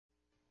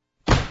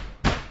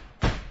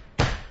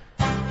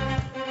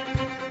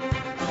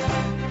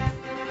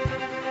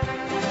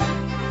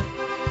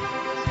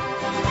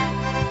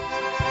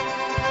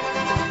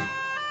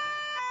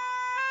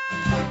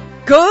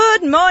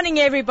morning,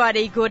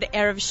 everybody. Good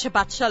Erev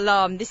Shabbat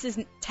Shalom. This is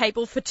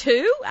Table for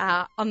Two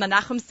on the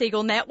Nachum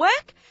Segal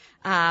Network.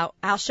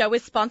 Our show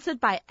is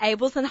sponsored by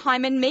Abels and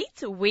Hyman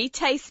Meats. We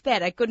taste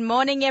better. Good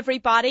morning,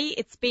 everybody.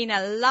 It's been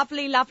a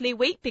lovely, lovely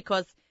week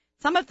because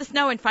some of the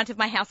snow in front of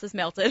my house has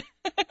melted.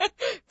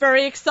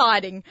 Very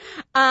exciting.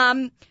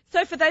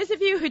 So for those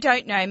of you who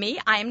don't know me,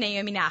 I am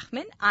Naomi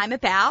Nachman. I'm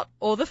about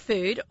all the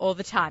food all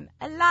the time.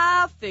 I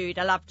love food.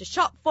 I love to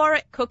shop for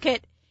it, cook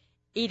it,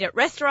 eat at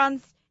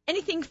restaurants,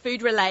 anything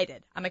food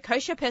related. I'm a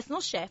kosher personal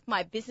chef.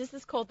 My business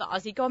is called the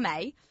Aussie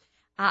Gourmet.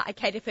 I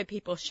cater for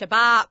people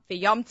Shabbat, for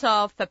Yom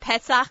Tov, for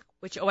Pesach,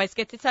 which always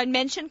gets its own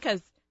mention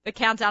because the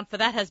countdown for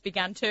that has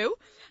begun too.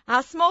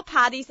 Small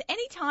parties,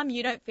 anytime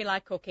you don't feel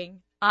like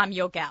cooking, I'm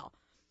your gal.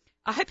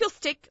 I hope you'll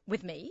stick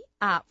with me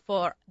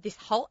for this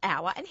whole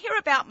hour and hear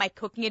about my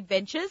cooking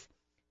adventures,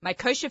 my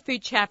kosher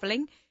food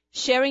traveling,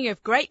 sharing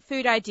of great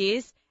food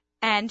ideas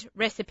and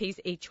recipes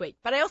each week.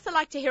 But I also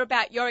like to hear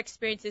about your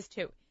experiences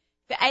too.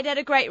 If you ate at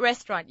a great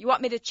restaurant, you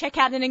want me to check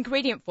out an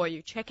ingredient for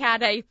you, check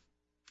out a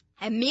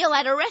meal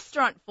at a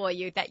restaurant for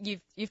you that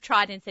you've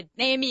tried and said,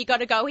 Naomi, you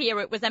got to go here.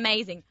 It was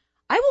amazing.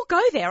 I will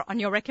go there on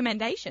your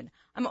recommendation.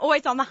 I'm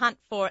always on the hunt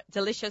for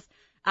delicious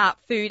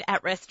food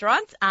at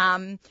restaurants.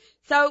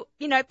 So,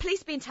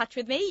 please be in touch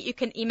with me. You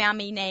can email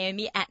me,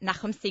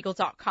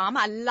 naomi@nachumsegal.com.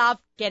 I love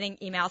getting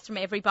emails from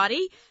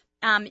everybody.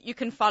 You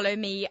can follow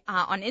me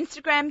on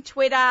Instagram,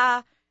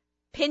 Twitter,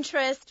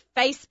 Pinterest,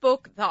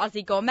 Facebook, the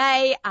Aussie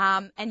Gourmet,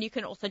 and you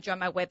can also join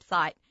my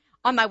website.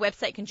 On my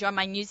website, you can join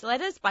my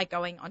newsletters by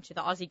going onto the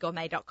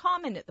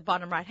AussieGourmet.com, and at the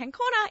bottom right-hand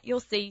corner,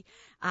 you'll see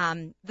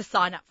the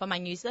sign-up for my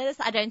newsletters.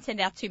 I don't send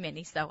out too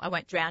many, so I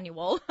won't drown you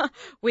all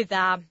with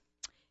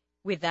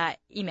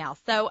email.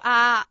 So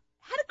had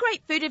a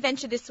great food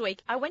adventure this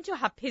week. I went to a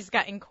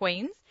Hapisga in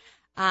Queens.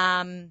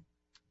 It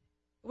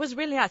was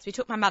really nice. We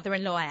took my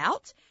mother-in-law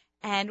out,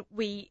 and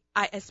I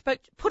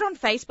put on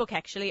Facebook,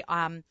 actually,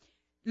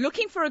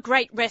 looking for a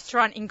great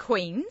restaurant in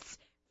Queens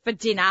for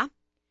dinner.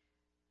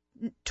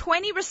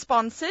 20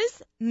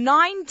 responses,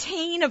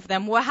 19 of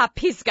them were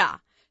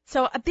Hapisga.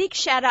 So a big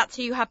shout out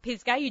to you,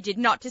 Hapisga. You did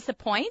not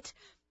disappoint.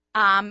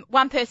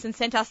 One person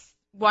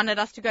wanted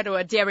us to go to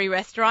a dairy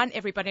restaurant.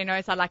 Everybody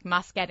knows I like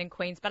Muscat in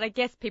Queens, but I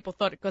guess people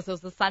thought it because it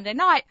was a Sunday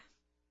night.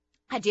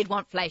 I did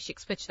want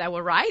fleischiks, which they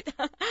were right.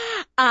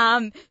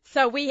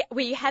 So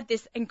we had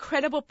this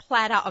incredible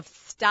platter of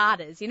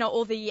starters,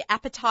 all the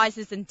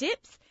appetizers and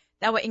dips.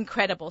 They were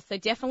incredible. So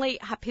definitely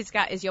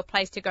Hapisga is your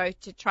place to go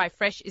to try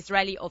fresh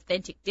Israeli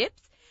authentic dips.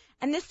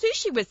 And the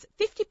sushi was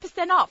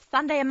 50% off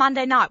Sunday and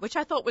Monday night, which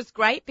I thought was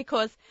great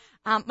because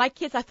my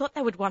kids, I thought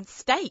they would want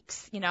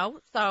steaks,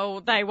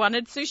 so they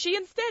wanted sushi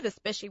instead,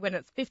 especially when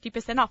it's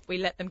 50% off. We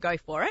let them go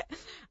for it.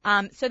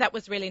 So that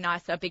was really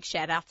nice. So a big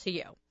shout out to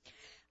you.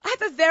 I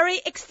have a very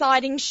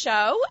exciting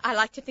show. I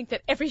like to think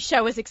that every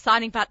show is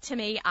exciting, but to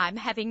me, I'm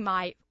having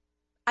the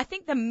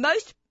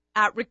most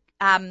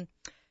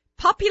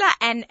popular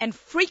and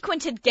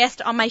frequented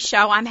guest on my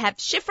show. I have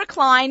Shifra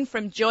Klein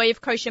from Joy of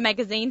Kosher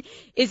Magazine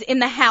is in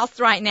the house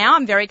right now.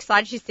 I'm very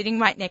excited. She's sitting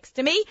right next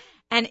to me.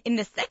 And in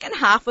the second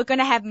half, we're going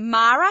to have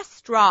Mara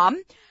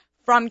Strom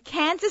from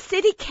Kansas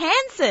City,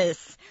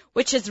 Kansas,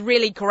 which is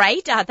really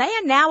great.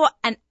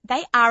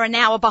 They are an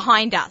hour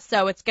behind us,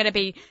 so it's going to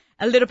be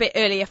a little bit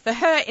earlier for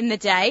her in the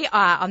day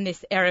on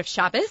this Erev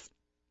Shabbos.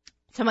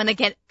 So I'm going to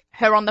get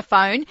her on the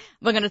phone.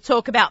 We're going to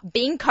talk about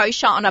being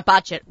kosher on a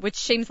budget, which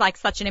seems like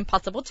such an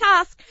impossible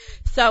task.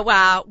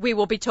 So we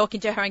will be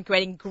talking to her and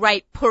getting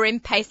great Purim,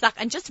 Pesach,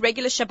 and just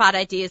regular Shabbat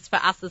ideas for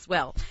us as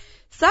well.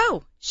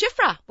 So,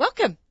 Shifra,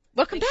 welcome.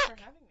 Welcome Thanks back.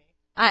 For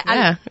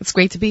having me. It's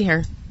great to be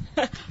here.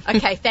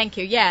 Okay, thank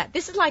you. Yeah,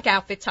 this is like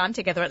our fifth time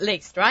together at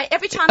least, right?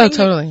 Every time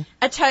totally.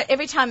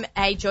 Every time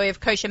a Joy of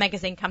Kosher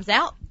magazine comes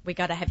out, we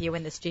got to have you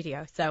in the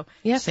studio. So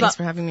yeah, thanks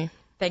for having me.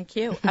 Thank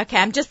you. Okay,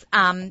 I'm just,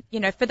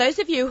 for those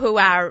of you who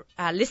are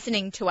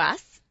listening to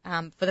us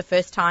for the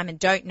first time and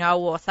don't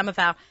know, or some of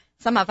our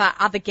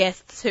other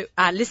guests who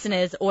are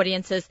listeners,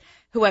 audiences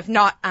who have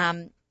not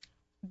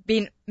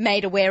been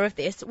made aware of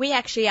this, we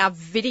actually are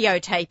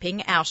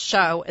videotaping our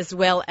show as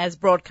well as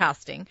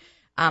broadcasting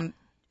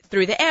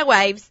through the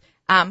airwaves.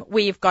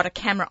 We've got a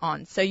camera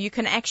on, so you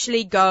can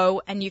actually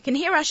go and you can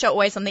hear our show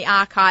always on the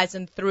archives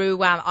and through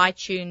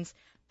iTunes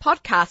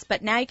podcast,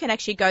 but now you can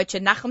actually go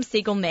to Nachum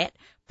Segal Net,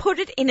 put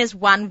it in as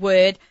one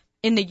word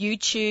in the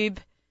YouTube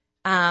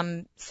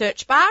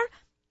search bar,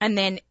 and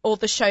then all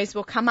the shows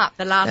will come up.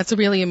 That's a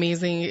really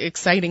amazing,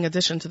 exciting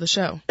addition to the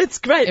show. It's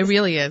great. It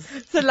really is.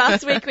 So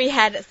last week we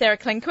had Sarah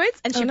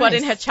Klinkwitz, and she brought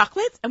in her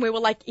chocolates, and we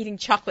were like eating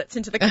chocolates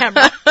into the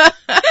camera.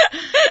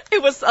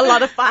 It was a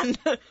lot of fun.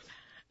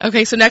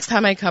 Okay, so next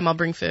time I come, I'll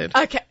bring food.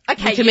 Okay.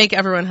 We can make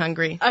everyone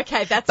hungry.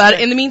 Okay, that's But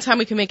good. in the meantime,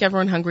 we can make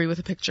everyone hungry with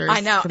the pictures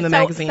from the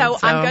magazine. So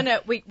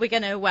we're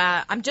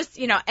gonna, I'm just,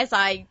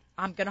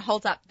 I'm gonna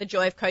hold up the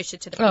Joy of Kosher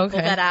to the people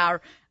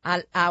that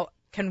are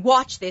can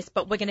watch this,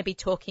 but we're going to be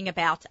talking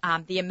about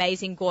the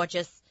amazing,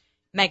 gorgeous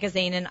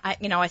magazine, and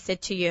I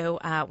said to you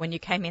when you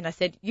came in, I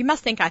said, you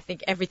must think I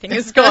think everything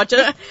is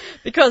gorgeous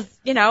because,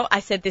 I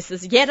said this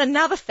is yet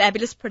another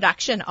fabulous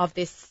production of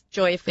this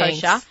Joy of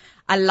Kosher.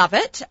 I love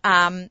it.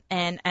 And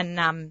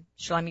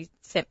Shlomi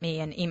sent me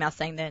an email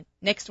saying the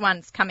next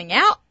one's coming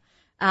out.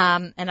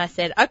 And I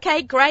said,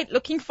 okay, great,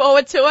 looking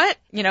forward to it,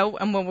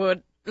 and we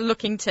were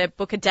looking to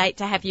book a date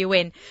to have you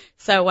in.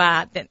 So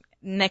the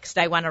next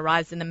day one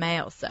arrives in the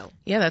mail. So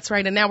yeah, that's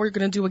right. And now we're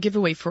going to do a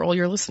giveaway for all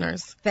your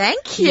listeners.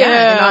 Thank you.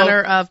 Yeah, in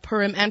honor of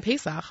Purim and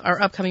Pesach,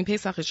 our upcoming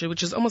Pesach issue,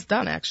 which is almost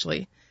done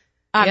actually.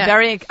 I'm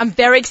very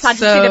excited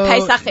to see the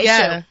Pesach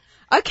issue.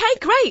 Okay,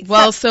 great.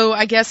 Well, so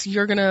I guess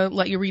you're going to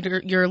let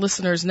your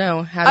listeners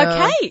know how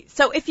to... Okay,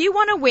 so if you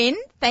want to win,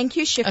 thank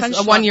you, Shifan.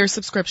 A 1-year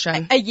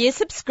subscription. A year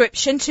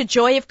subscription to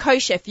Joy of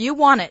Kosher, if you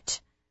want it,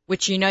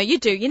 which you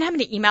do. You know how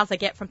many emails I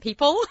get from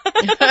people?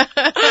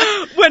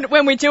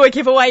 when we do a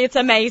giveaway, it's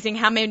amazing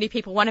how many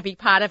people want to be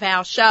part of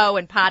our show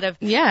and part of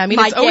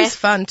it's always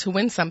fun to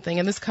win something,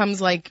 and this comes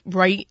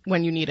right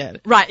when you need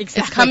it. Right,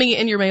 exactly. It's coming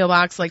in your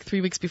mailbox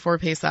 3 weeks before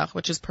Pesach,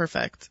 which is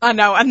perfect. I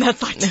know, and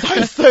that's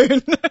so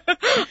soon.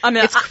 I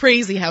mean, it's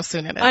crazy how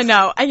soon it is. I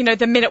know.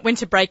 The minute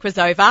winter break was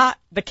over,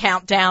 the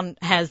countdown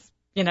has,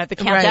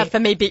 for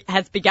me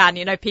has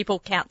begun. People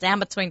count down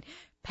between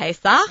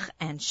Pesach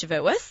and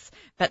Shavuos.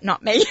 But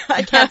not me.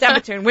 I count down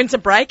between winter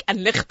break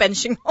and Lich Ben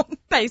Shimon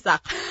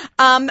Pesach.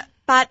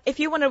 But if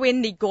you want to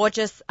win the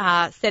gorgeous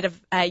set of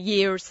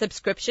year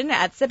subscription,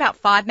 it's about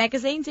 5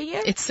 magazines a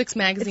year. It's 6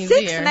 magazines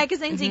a year. 6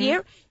 magazines a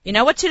year. You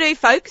know what to do,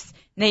 folks.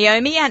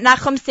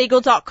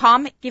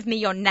 Naomi@NachumSiegel.com. Give me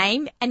your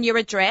name and your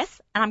address,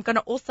 and I'm going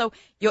to also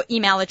your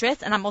email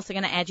address, and I'm also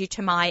going to add you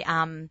to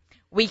my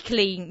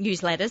weekly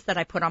newsletters that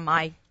I put on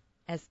my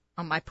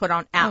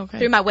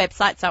through my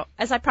website. So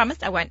as I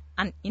promised, I won't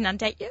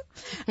inundate you.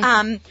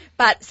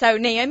 But so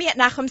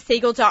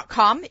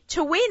Naomi@NachumSiegel.com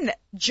to win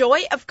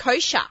Joy of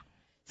Kosher.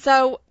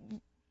 So,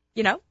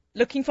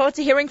 looking forward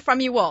to hearing from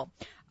you all.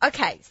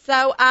 Okay.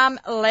 So,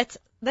 let's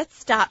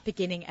start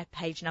beginning at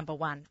page number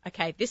 1.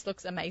 Okay. This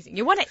looks amazing.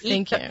 You want to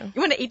eat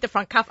you want to eat the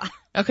front cover.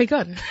 Okay,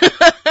 good.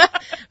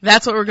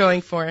 That's what we're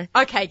going for.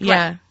 Okay, great.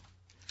 Yeah.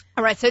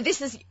 All right, so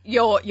this is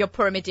your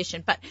Purim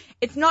edition, but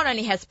it's not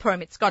only has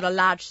Purim, it's got a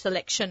large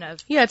selection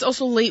of... Yeah, it's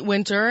also late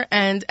winter,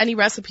 and any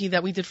recipe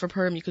that we did for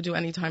Purim you could do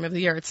any time of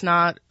the year. It's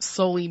not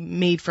solely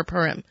made for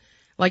Purim.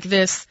 Like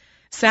this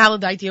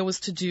salad, the idea was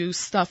to do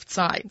stuffed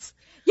sides.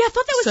 Yeah, I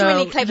thought that was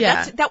really clever.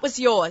 Yeah. That was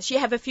yours. You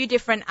have a few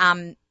different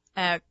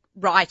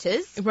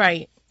writers.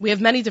 Right. We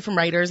have many different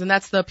writers, and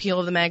that's the appeal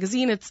of the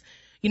magazine. It's,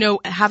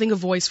 having a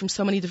voice from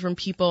so many different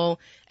people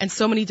and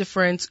so many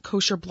different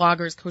kosher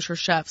bloggers, kosher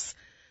chefs.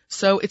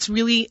 So it's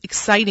really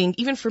exciting,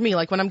 even for me,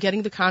 when I'm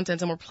getting the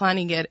content and we're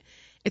planning it,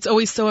 it's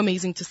always so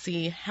amazing to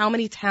see how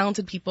many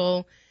talented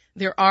people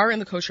there are in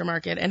the kosher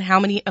market and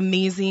how many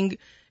amazing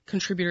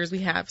contributors we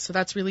have. So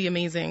that's really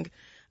amazing.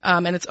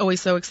 And it's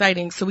always so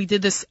exciting. So we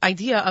did this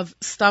idea of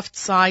stuffed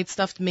sides,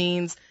 stuffed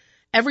mains,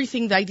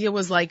 everything. The idea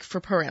was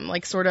for Purim,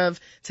 sort of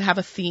to have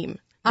a theme.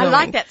 I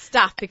like that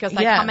stuff because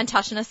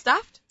Hamantaschen is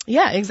stuffed.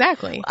 Yeah,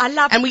 exactly. I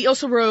love it. And we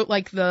also wrote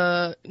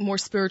the more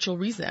spiritual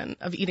reason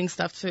of eating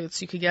stuffed food,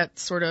 so you could get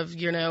sort of,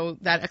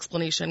 that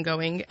explanation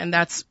going, and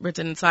that's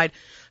written inside.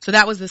 So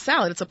that was the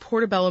salad. It's a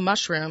portobello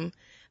mushroom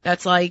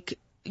that's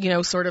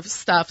sort of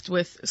stuffed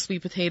with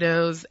sweet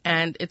potatoes,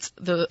 and it's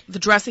the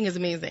dressing is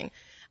amazing.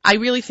 I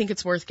really think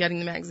it's worth getting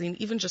the magazine,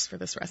 even just for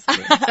this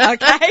recipe.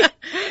 Okay.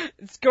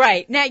 It's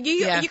great. Now,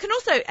 you can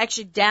also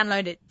actually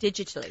download it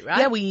digitally,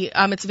 right?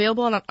 Yeah, it's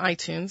available on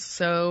iTunes,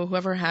 so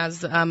whoever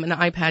has an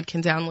iPad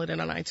can download it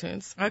on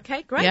iTunes.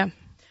 Okay, great. Yeah.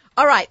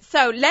 All right,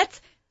 so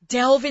let's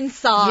delve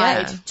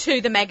inside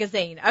to the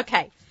magazine.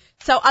 Okay.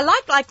 So I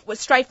like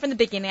straight from the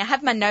beginning. I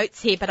have my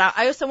notes here, but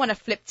I also want to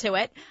flip to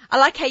it. I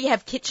like how you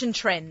have kitchen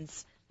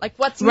trends.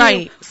 What's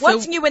new?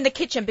 What's new in the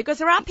kitchen? Because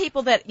there are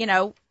people that,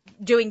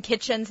 doing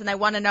kitchens and they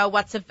want to know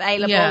what's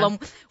available and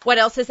what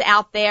else is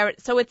out there.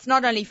 So it's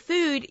not only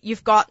food,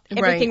 you've got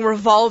everything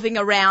revolving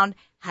around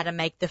how to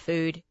make the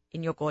food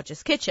in your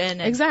gorgeous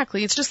kitchen.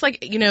 Exactly. It's just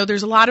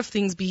there's a lot of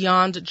things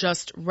beyond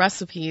just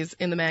recipes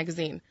in the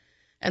magazine.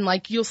 And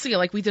you'll see,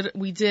 we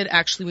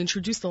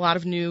introduced a lot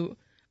of new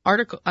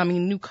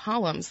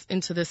columns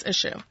into this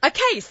issue.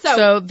 Okay,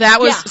 so that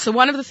was, so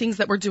one of the things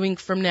that we're doing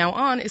from now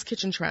on is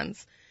kitchen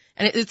trends.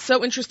 And it's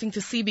so interesting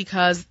to see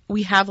because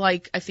we have I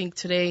think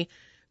today,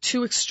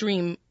 2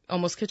 extreme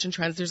almost kitchen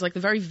trends. There's the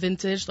very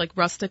vintage,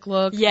 rustic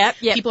look. Yep.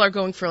 People are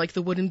going for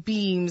the wooden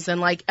beams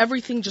and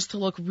everything just to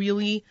look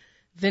really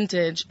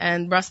vintage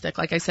and rustic,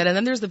 like I said. And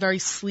then there's the very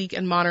sleek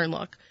and modern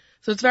look.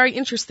 So it's very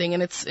interesting.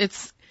 And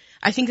it's,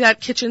 I think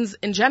that kitchens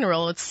in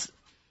general, it's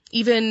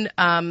even,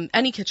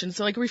 any kitchen.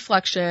 So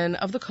reflection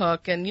of the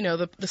cook and,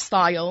 the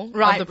style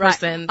of the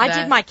person.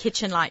 I did my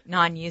kitchen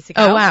 9 years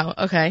ago. Oh, wow.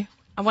 Okay.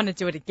 I want to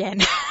do it again.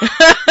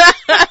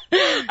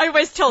 I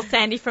always tell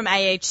Sandy from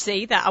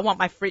AHC that I want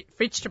my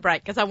fridge to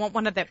break because I want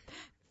one of the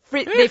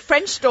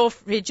French door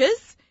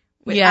fridges.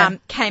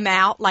 Came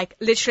out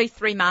literally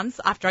 3 months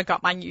after I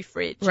got my new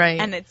fridge. Right.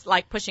 And it's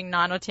pushing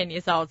 9 or 10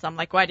 years old. So I'm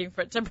waiting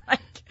for it to break.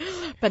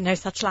 But no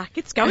such luck.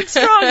 It's going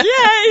strong.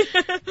 Yay!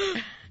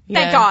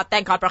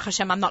 Thank God, Baruch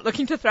Hashem, I'm not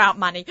looking to throw out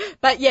money.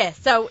 But yeah,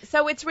 so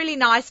it's really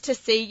nice to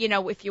see,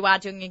 if you are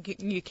doing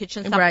a new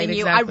kitchen, something new.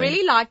 Exactly. I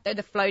really like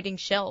the floating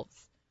shelves.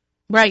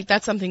 Right,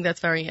 that's something that's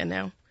very in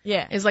now.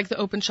 Yeah. Is like the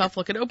open shelf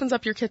look. It opens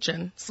up your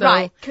kitchen. So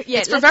right. Yeah,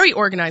 it's for very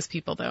organized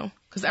people though,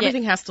 because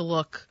everything has to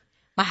look.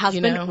 My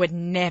husband would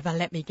never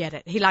let me get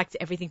it. He likes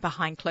everything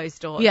behind closed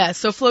doors. Yeah,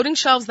 so floating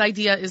shelves, the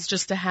idea is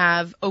just to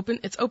have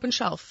it's open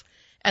shelf.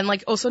 And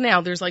like also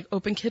now there's like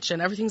open kitchen.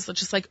 Everything's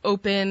just like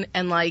open,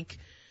 and like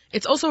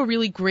it's also a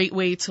really great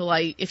way to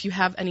like, if you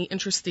have any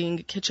interesting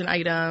kitchen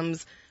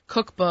items,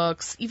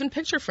 cookbooks, even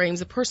picture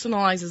frames, it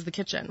personalizes the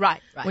kitchen.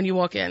 Right. When you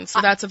walk in.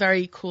 So that's a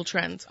very cool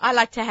trend. I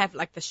like to have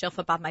like the shelf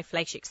above my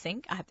flagship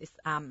sink. I have this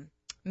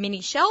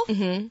mini shelf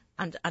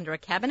under a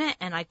cabinet,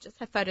 and I just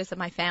have photos of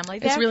my family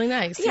there. It's really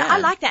nice. Yeah, I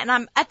like that. And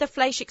I'm at the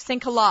flagship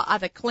sink a lot,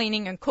 either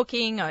cleaning and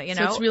cooking, or,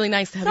 So it's really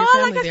nice to have your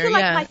family there. I feel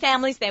like my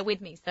family's there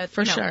with me. So,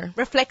 for sure.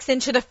 Reflects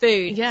into the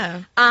food.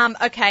 Yeah.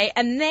 Okay.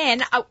 And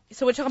then,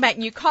 so we're talking about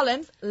new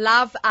columns.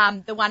 Love,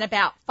 the one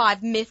about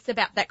 5 myths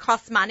about that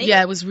cost money.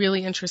 Yeah, it was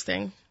really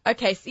interesting.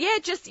 Okay, so yeah,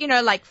 just,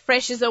 like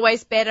fresh is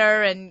always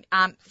better, and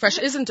fresh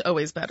isn't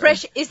always better.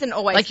 Fresh isn't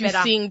always better. Like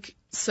you think,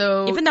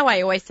 so. Even though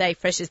I always say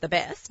fresh is the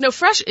best. No,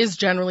 fresh is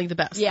generally the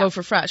best. Yeah. Go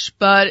for fresh.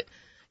 But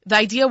the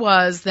idea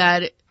was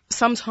that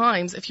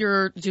sometimes if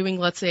you're doing,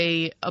 let's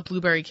say, a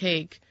blueberry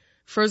cake,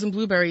 frozen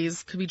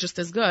blueberries could be just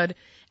as good.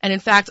 And in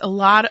fact, a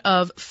lot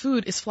of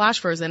food is flash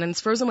frozen, and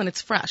it's frozen when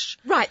it's fresh.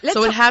 Right.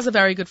 So it has a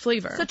very good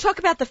flavor. So talk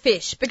about the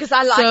fish, because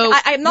I'm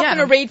not going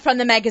to read from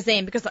the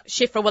magazine, because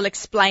Shifra will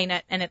explain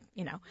it, and it,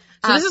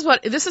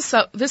 So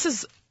this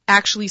is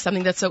actually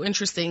something that's so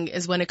interesting,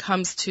 is when it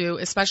comes to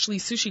especially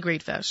sushi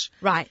grade fish.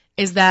 Right.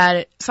 Is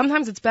that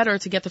sometimes it's better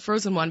to get the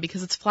frozen one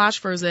because it's flash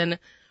frozen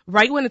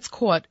right when it's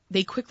caught.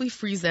 They quickly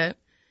freeze it.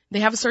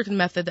 They have a certain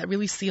method that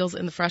really seals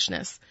in the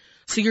freshness.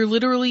 So you're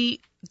literally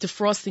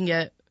defrosting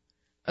it.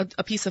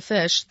 A piece of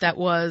fish that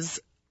was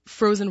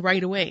frozen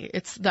right away.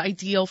 It's the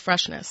ideal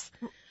freshness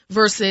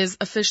versus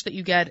a fish that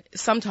you get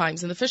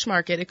sometimes in the fish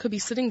market. It could be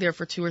sitting there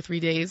for 2 or 3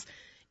 days.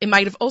 It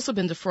might have also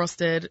been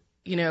defrosted,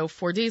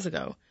 4 days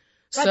ago.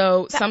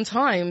 So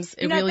sometimes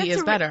it really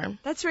is better.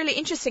 That's really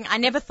interesting. I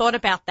never thought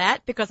about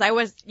that, because I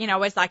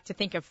always like to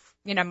think of,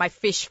 my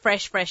fish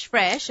fresh.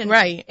 And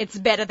right. It's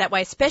better that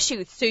way, especially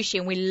with sushi.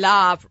 And we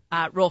love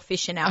raw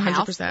fish in our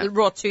 100%. house.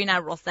 Raw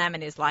tuna, raw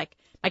salmon is like,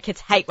 my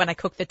kids hate when I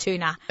cook the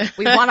tuna.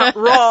 We want it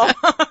raw.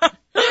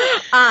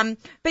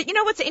 But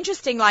what's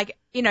interesting, like,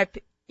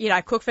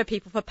 I cook for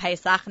people for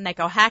Pesach, and they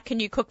go, how can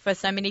you cook for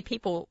so many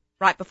people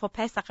right before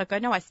Pesach? I go,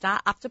 no, I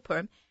start after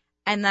Purim,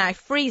 and then I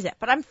freeze it,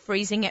 but I'm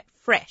freezing it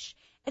fresh.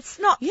 It's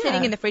not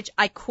sitting in the fridge.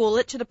 I cool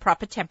it to the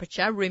proper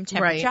temperature, room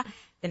temperature. Right.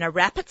 Then I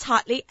wrap it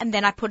tightly, and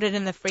then I put it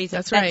in the freezer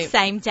that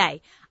same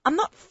day. I'm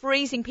not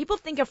freezing. People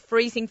think of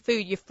freezing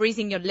food. You're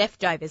freezing your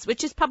leftovers,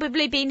 which has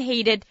probably been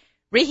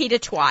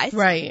reheated twice.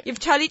 Right. You've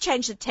totally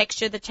changed the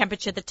texture, the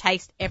temperature, the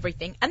taste,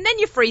 everything. And then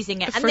you're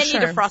freezing it, and then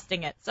you're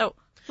defrosting it. So,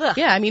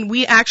 yeah, I mean,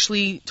 we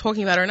actually,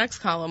 talking about our next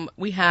column,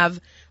 we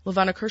have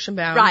Levana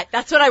Kirschenbaum. Right,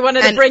 that's what I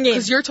wanted to bring in.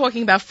 Because you're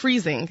talking about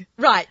freezing.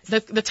 Right.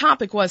 The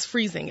topic was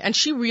freezing, and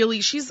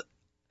she's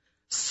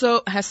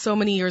has so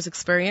many years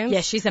experience.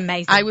 Yeah, she's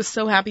amazing. I was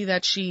so happy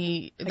that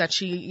she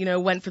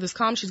went for this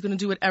column. She's going to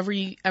do it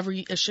every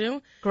issue.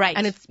 Great.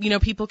 And it's,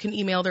 people can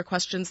email their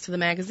questions to the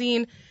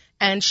magazine,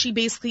 and she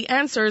basically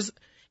answers.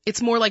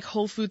 It's more like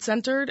whole food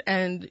centered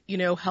and,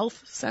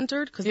 health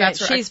centered, because that's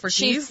her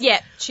expertise.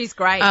 She's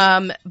great.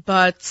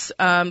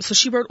 So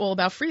she wrote all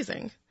about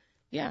freezing.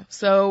 Yeah.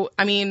 So,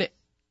 I mean,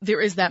 there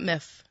is that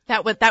myth.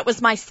 That was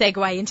my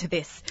segue into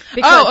this.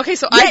 Okay,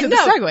 so I did the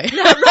segue.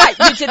 No, right,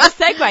 you did the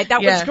segue.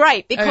 That was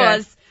great,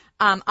 because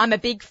I'm a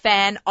big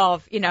fan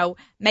of,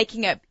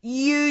 making a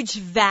huge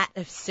vat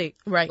of soup.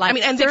 Right. Like, I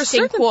mean, and there are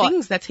certain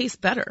things that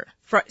taste better.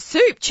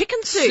 Soup,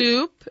 chicken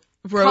soup.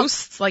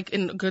 Roasts, like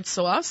in good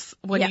sauce.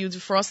 When you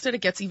defrost it,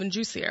 it gets even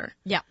juicier.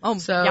 Yeah.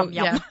 So,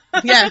 yum.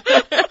 Yeah.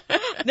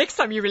 Next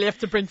time you really have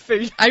to bring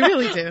food. I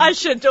really do. I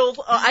should.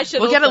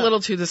 We'll get a little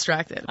too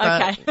distracted.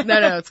 But okay.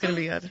 No, it's going to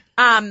be good.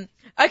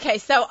 Okay,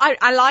 so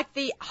I like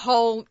the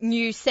whole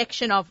new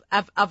section of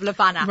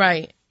Levana.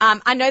 Right.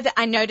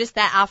 I noticed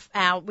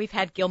that we've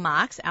had Gil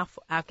Marks,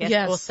 our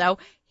guest also.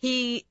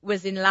 He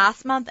was in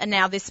last month, and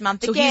now this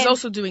month again. So he's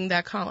also doing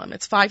that column.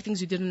 It's 5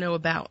 things you didn't know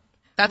about.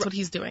 That's what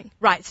he's doing.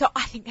 Right. So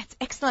I think that's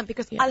excellent,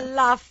 because I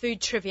love food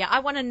trivia.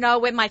 I want to know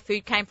where my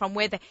food came from,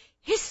 where the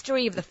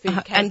history of the food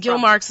came from. And Gil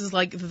Marks is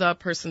like the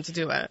person to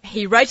do it.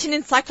 He wrote an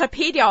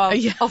encyclopedia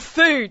of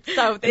food.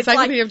 So it's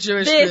encyclopedia of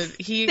Jewish food.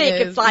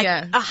 It's like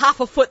a half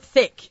a foot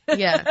thick.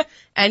 Yeah.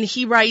 And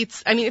he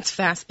writes, I mean,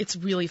 it's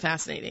really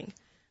fascinating.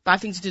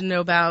 5 things you didn't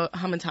know about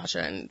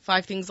Hamantasha, and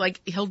 5 things,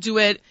 like, he'll do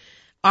it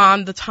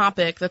on the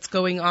topic that's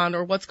going on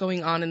or what's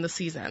going on in the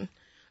season.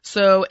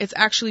 So it's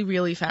actually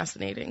really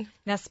fascinating.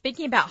 Now,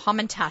 speaking about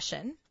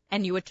Hamantashen,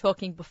 and you were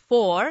talking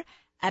before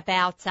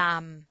about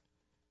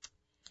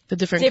The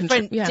different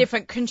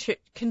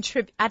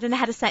I don't know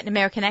how to say it in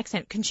American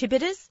accent.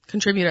 Contributors.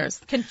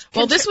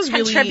 Well, this was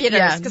really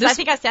contributors because I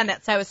think I sound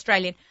that so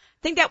Australian.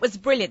 I think that was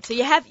brilliant. So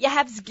you have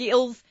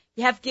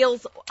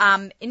Gil's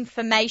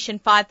information,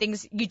 5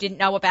 things you didn't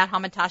know about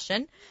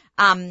Hamantaschen.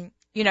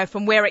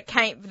 From where it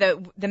came,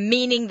 the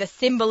meaning, the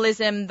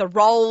symbolism, the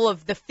role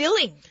of the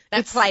filling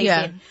that plays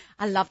in.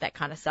 I love that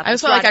kind of stuff. I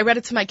also I read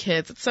it to my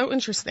kids. It's so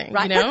interesting,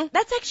 right? You know?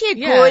 That's actually a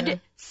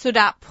good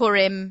Sudat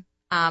Purim,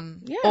 or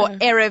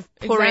Erev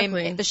Purim,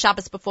 exactly. The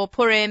Shabbos before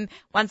Purim,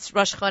 once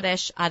Rosh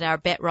Chodesh Adar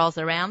Bet rolls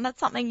around.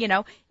 That's something, you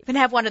can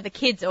have one of the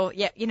kids or,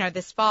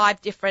 there's 5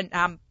 different,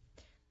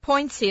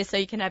 points here so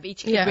you can have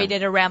each kid read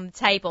it around the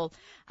table.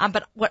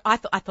 But what I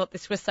thought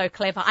this was so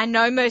clever. I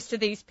know most of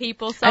these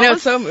people, so I know, it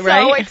was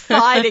so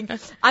exciting.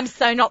 I'm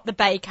so not the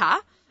baker.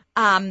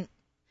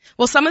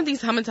 Well, some of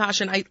these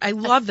Hamantaschen, I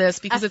love this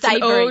because it's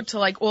an ode to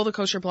like all the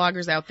kosher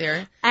bloggers out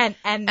there.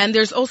 And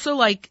there's also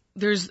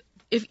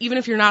even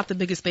if you're not the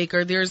biggest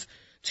baker, there's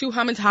 2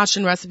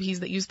 Hamantaschen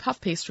recipes that use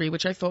puff pastry,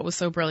 which I thought was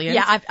so brilliant.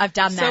 Yeah, I've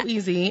done that. So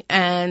easy.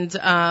 And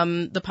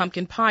the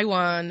pumpkin pie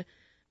one,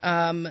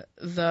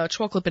 the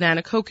chocolate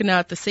banana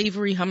coconut, the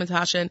savory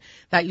Hamantaschen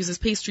that uses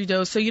pastry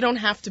dough. So you don't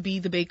have to be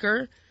the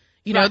baker.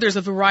 You know, there's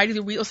a variety.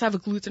 We also have a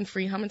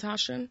gluten-free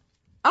Hamantaschen.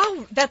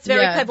 Oh, that's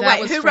very clever.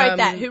 Wait, who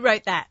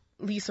wrote that?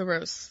 Lisa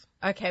Rose.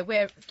 Okay,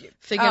 where?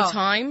 Fig and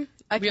Thyme.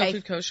 Okay. Real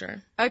Food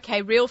Kosher.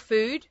 Okay, Real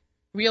Food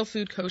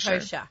Kosher.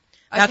 Okay.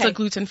 That's a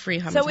gluten-free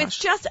Hamantaschen. So it's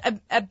just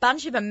a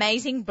bunch of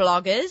amazing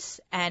bloggers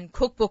and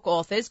cookbook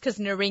authors, because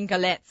Noreen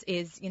Galetz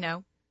is,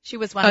 she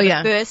was one of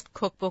the first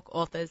cookbook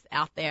authors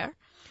out there.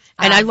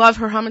 And I love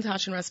her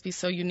Hamantaschen recipe,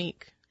 so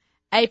unique.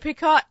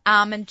 Apricot,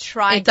 almond,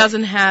 triangle. It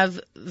doesn't have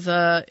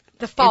the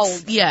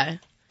folds.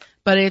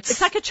 But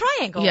it's like a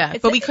triangle. Yeah,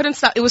 but we couldn't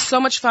stop. It was so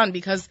much fun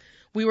because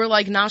we were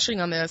like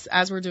noshing on this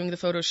as we were doing the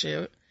photo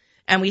shoot,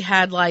 and we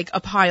had like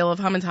a pile of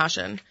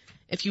Hamantaschen.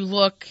 If you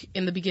look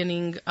in the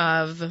beginning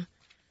of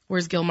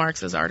where's Gil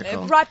Marx's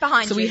article? Right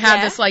behind you. So we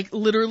had this like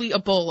literally a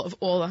bowl of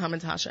all the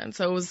Hamantaschen.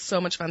 So it was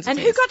so much fun to And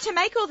taste. who got to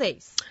make all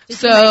these?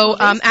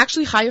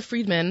 Actually Chaya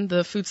Friedman,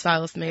 the food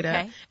stylist, made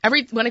it.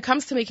 When it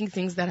comes to making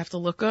things that have to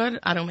look good,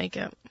 I don't make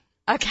it.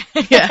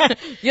 Okay. Yeah.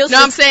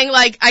 I'm saying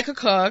like I could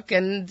cook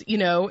and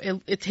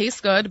it tastes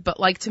good, but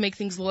like to make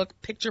things look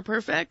picture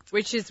perfect,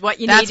 which is what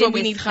you need. That's what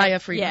we need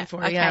Chaya Friedman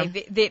for.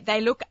 Okay. Yeah.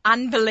 They look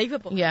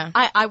unbelievable. Yeah.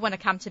 I want to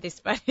come to this,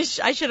 but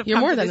I should have. You're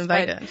come more to than this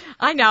invited. But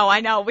I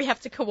know. We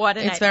have to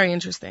coordinate. It's very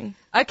interesting.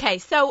 Okay.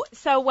 So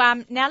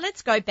now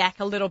let's go back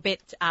a little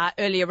bit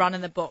earlier on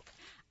in the book.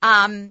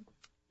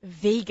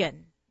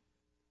 Vegan.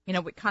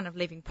 We're kind of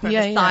leaving Purim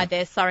aside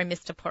there. Sorry,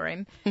 Mr.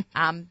 Purim.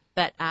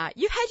 But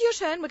you've had your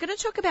turn. We're going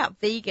to talk about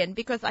vegan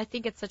because I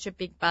think it's such a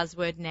big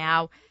buzzword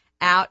now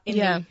out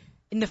in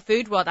the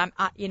food world.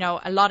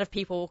 A lot of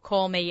people will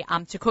call me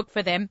to cook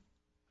for them.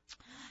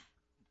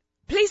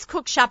 Please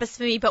cook Shabbos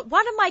for me, but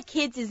one of my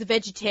kids is a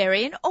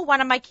vegetarian or one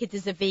of my kids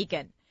is a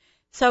vegan.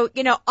 So,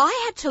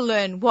 I had to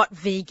learn what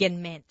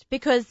vegan meant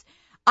because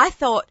I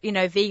thought,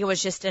 vegan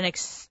was just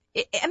it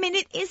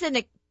is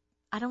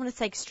I don't want to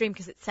say extreme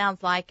because it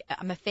sounds like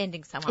I'm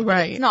offending someone.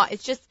 Right. It's not.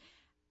 It's just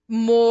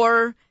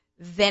more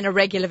than a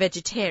regular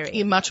vegetarian.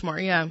 Yeah, much more,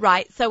 yeah.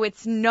 Right. So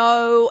it's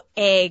no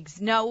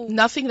eggs, no...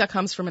 Nothing that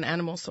comes from an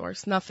animal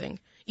source. Nothing.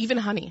 Even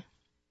honey.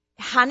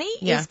 Honey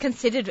is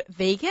considered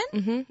vegan?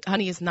 Mm-hmm.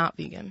 Honey is not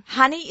vegan.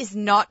 Honey is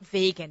not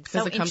vegan.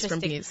 Because it comes from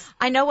bees.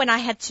 I know when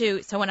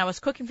I was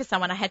cooking for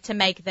someone, I had to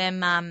make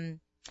them,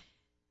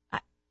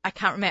 I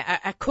can't remember,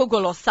 a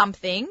kugel or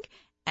something.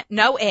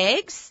 No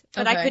eggs,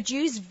 but I could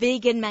use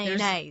vegan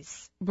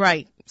mayonnaise.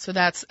 Right. So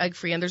that's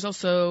egg-free. And there's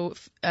also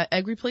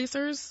egg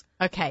replacers.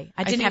 Okay.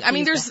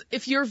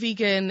 If you're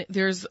vegan,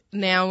 there's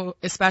now,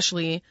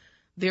 especially,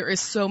 there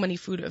is so many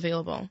food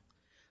available.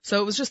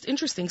 So it was just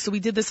interesting. So we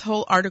did this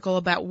whole article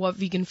about what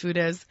vegan food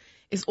is.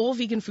 Is all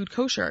vegan food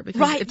kosher?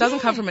 Because it doesn't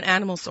come from an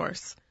animal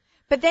source.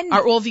 But then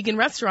are all vegan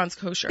restaurants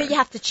kosher? But you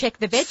have to check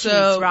the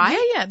veggies, right?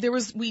 Yeah.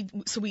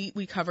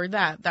 We covered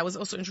that. That was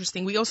also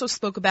interesting. We also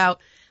spoke about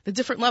the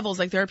different levels.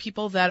 Like there are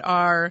people that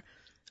are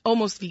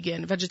almost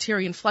vegan,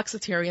 vegetarian,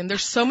 flexitarian.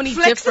 There's so many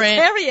different.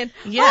 Flexitarian.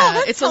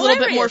 Yeah, it's hilarious. A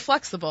little bit more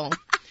flexible.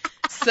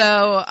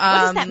 So what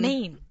does that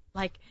mean?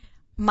 Like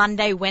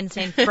Monday,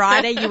 Wednesday, and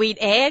Friday you eat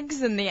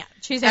eggs, and the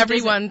Tuesday.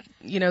 Everyone,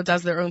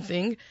 does their own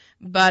thing.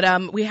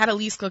 But we had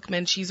Elise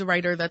Glickman. She's a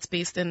writer that's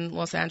based in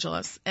Los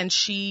Angeles, and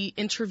she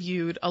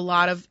interviewed a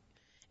lot of,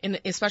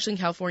 especially in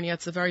California,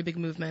 it's a very big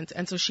movement.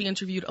 And so she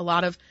interviewed a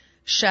lot of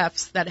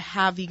chefs that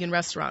have vegan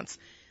restaurants.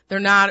 They're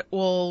not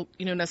all,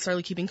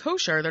 necessarily keeping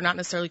kosher. They're not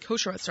necessarily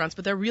kosher restaurants,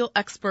 but they're real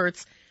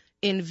experts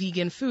in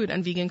vegan food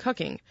and vegan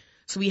cooking.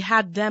 So we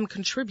had them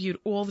contribute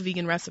all the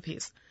vegan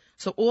recipes.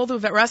 So all the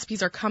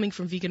recipes are coming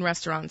from vegan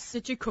restaurants.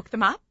 Did you cook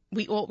them up?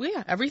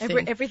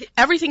 Everything.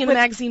 Everything in the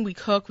magazine we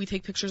cook, we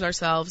take pictures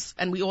ourselves,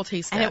 and we all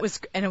taste it. And it was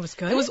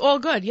good? It was all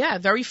good, yeah.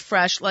 Very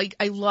fresh. Like,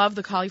 I love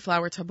the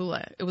cauliflower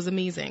tabbouleh. It was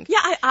amazing. Yeah,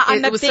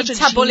 I'm a big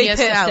tabbouleh person.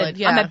 Salad,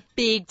 yeah. I'm a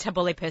big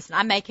tabbouleh person.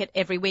 I make it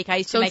every week. I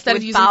used to make instead it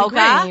with of using the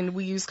bulgur. grain,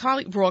 we use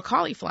raw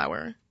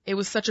cauliflower. it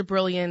was such a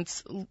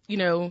brilliant,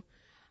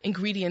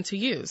 ingredient to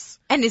use.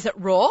 And is it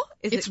raw?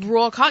 It's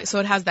raw coffee, so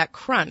it has that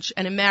crunch,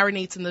 and it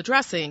marinates in the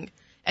dressing,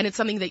 and it's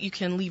something that you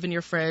can leave in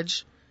your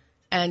fridge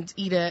and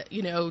eat it,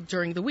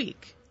 during the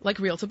week, like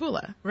real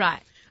tabbouleh.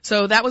 Right.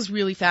 So that was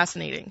really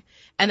fascinating.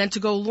 And then to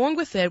go along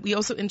with it, we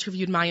also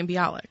interviewed Mayim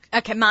Bialik.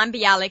 Okay, Mayim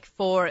Bialik,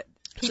 for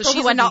people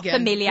who are not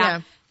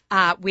familiar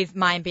with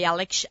Mayim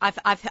Bialik.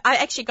 I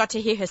actually got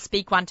to hear her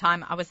speak one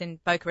time. I was in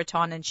Boca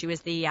Raton, and she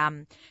was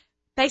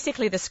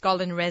basically the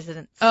scholar in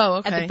residence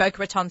at the Boca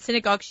Raton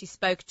Synagogue. She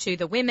spoke to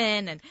the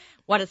women and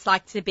what it's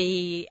like to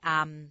be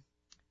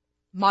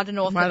modern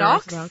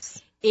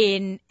Orthodox.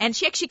 And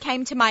she actually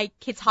came to my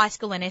kids' high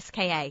school in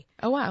SKA.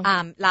 Oh,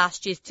 wow.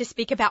 Last year to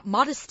speak about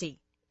modesty.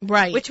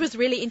 Right. Which was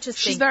really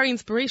interesting. She's very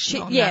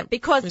inspirational.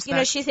 Because,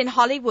 she's in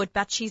Hollywood,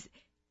 but she's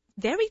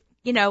very,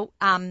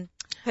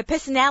 her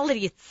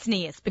personality is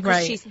sneers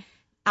because she's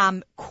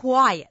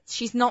quiet.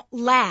 She's not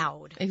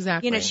loud.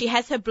 Exactly. She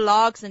has her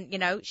blogs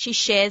and, she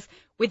shares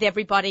with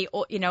everybody,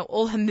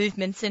 all her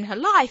movements in her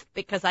life,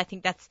 because I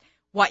think that's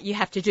what you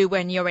have to do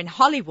when you're in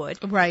Hollywood.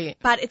 Right.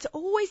 But it's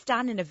always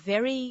done in a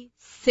very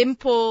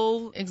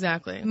simple,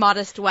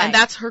 modest way. And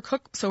that's her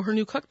so her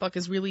new cookbook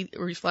is really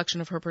a reflection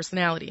of her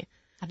personality.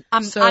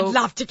 I'd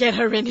love to get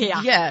her in here.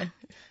 Yeah.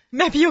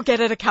 Maybe you'll get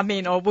her to come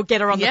in, or we'll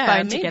get her on the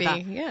phone together.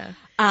 Yeah.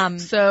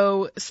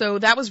 So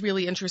that was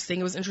really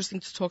interesting. It was interesting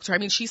to talk to her. I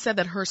mean, she said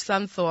that her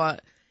son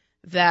thought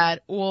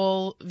that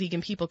all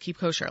vegan people keep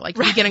kosher. Like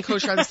vegan and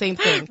kosher are the same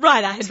thing.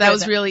 Right. I had that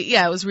was really,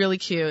 it was really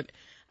cute.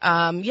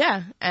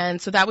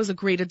 And so that was a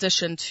great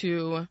addition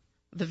to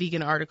the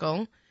vegan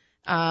article.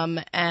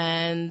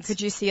 And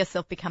could you see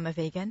yourself become a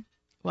vegan?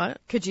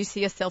 What? Could you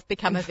see yourself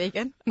become a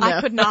vegan? No.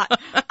 I could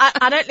not.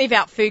 I don't leave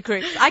out food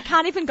groups. I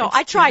can't even go.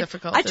 I tried the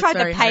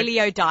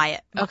paleo diet.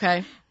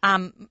 Okay.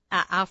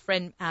 Our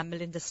friend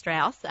Melinda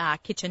Strauss,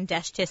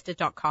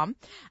 kitchen-tester.com,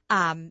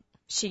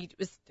 she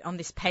was on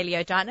this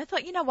paleo diet, and I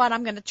thought, you know what,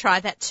 I'm going to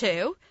try that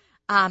too.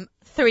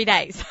 3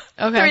 days.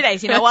 Okay. 3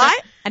 days. You know why?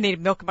 I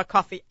need milk in my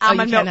coffee.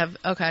 Almond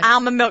milk.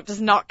 Almond milk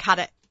does not cut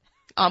it.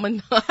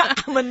 Almond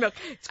milk.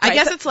 I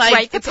guess it's like,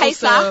 great for it's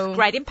Pesach, also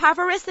great in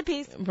Parva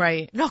recipes.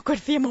 Right. Not good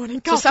for your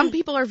morning coffee. So some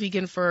people are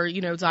vegan for,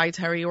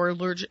 dietary or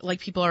allergic, like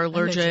people are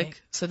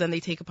allergic, so then they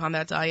take upon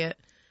that diet.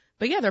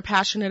 But yeah, they're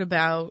passionate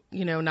about,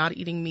 not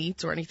eating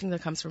meat or anything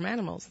that comes from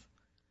animals.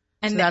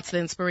 And so that's the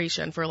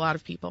inspiration for a lot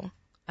of people.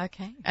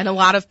 Okay. And a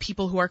lot of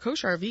people who are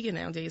kosher are vegan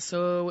nowadays.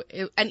 So,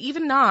 and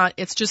even not,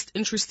 it's just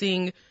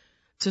interesting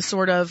to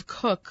sort of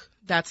cook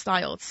that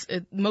style.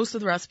 Most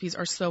of the recipes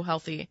are so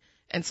healthy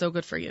and so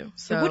good for you.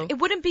 So it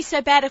wouldn't be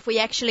so bad if we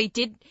actually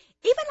did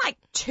even like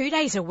 2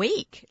 days a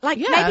week. Like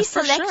maybe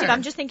selective. Sure.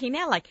 I'm just thinking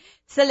now, like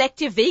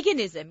selective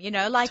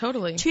veganism, like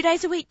totally 2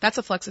 days a week. That's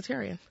a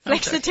flexitarian.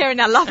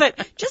 Flexitarian, I love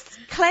it. Just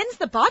cleanse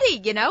the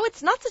body,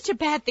 it's not such a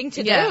bad thing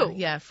to do.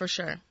 Yeah, for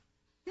sure.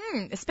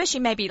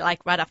 Especially maybe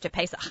like right after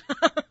Pesach.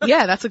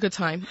 Yeah, that's a good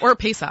time. Or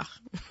Pesach.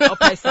 Or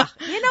Pesach.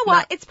 You know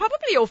what? It's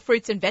probably all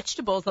fruits and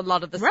vegetables, a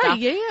lot of the stuff. Right,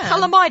 yeah.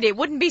 Chol Hamoed, it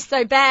wouldn't be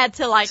so bad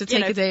to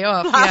take a day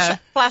off,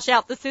 flash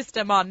out the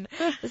system on.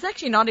 There's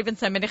actually not even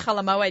so many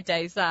Chol Hamoed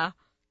days. Right.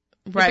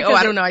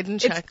 I don't know. I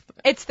didn't check.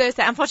 It's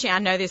Thursday. Unfortunately, I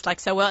know this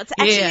so well. It's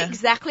actually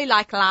exactly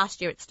like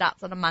last year. It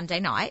starts on a Monday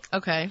night.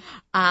 Okay.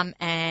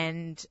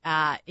 And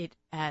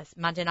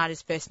Monday night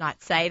is first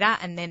night Seder,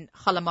 and then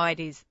Chol Hamoed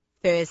is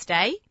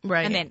Thursday,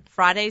 right, and then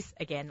Fridays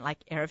again, like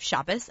Erev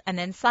Shabbos, and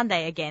then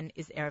Sunday again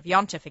is Erev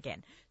Yom Tov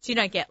again. So you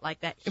don't get like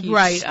that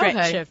huge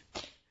stretch of,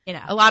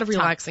 a lot of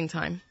relaxing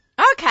time.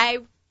 Okay,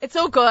 it's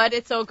all good.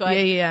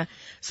 Yeah.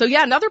 So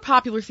another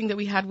popular thing that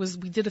we had was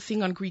we did a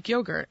thing on Greek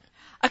yogurt.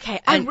 Okay,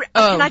 can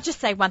I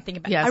just say one thing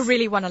about? Yes. I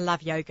really want to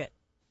love yogurt.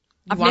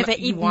 I've never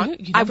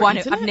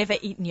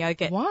eaten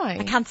yogurt. Why?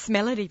 I can't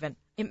smell it even.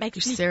 It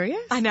makes me serious?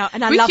 I know,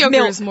 and I Greek love yogurt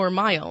milk. is more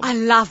mild. I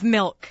love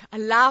milk.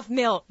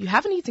 You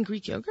haven't eaten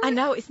Greek yogurt? I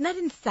know, isn't that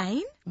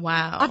insane?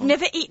 Wow. I've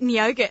never eaten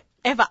yogurt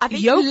ever. I've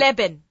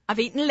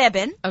eaten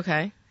Lebanon.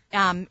 Okay.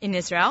 In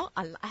Israel,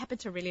 I happen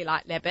to really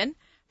like Lebanon,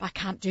 but I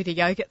can't do the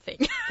yogurt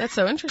thing. That's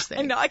so interesting.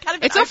 I know, I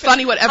can't. It's so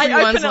funny what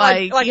everyone's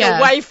like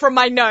away from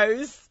my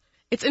nose.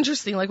 It's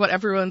interesting, like what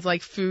everyone's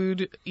like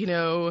food,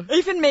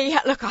 Even me,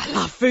 look, I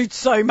love food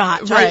so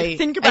much. Right. I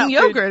think about and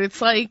yogurt,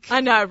 it's like. I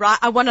know, right?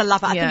 I want to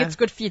love it. I think it's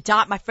good for your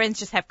diet. My friends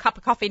just have a cup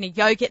of coffee and a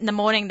yogurt in the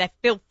morning. They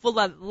feel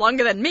fuller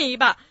longer than me,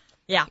 but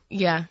yeah.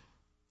 Yeah.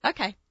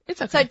 Okay. It's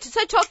okay.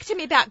 So talk to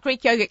me about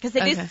Greek yogurt because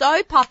it is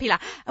so popular.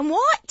 And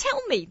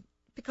tell me,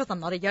 because I'm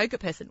not a yogurt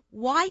person,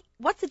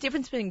 what's the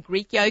difference between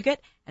Greek yogurt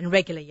and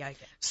regular yogurt?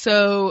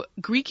 So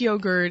Greek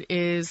yogurt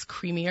is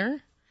creamier.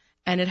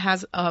 And it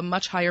has a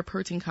much higher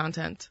protein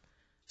content.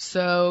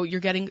 So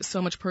you're getting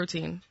so much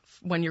protein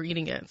when you're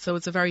eating it. So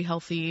it's a very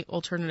healthy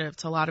alternative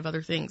to a lot of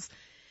other things.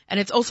 And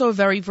it's also a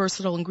very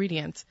versatile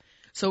ingredient.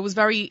 So it was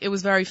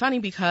very funny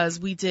because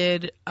we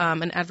did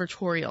an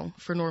advertorial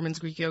for Norman's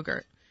Greek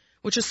yogurt,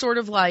 which is sort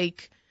of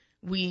like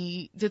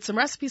we did some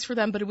recipes for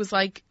them, but it was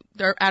like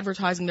they're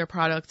advertising their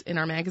product in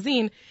our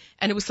magazine.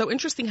 And it was so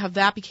interesting how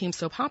that became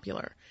so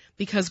popular,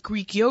 because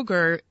Greek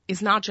yogurt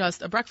is not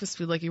just a breakfast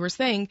food, like you were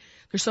saying.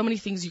 There's so many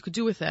things you could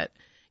do with it.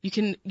 You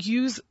can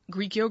use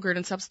Greek yogurt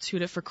and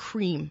substitute it for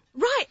cream.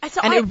 Right.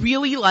 It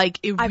really is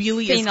I've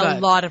seen good. a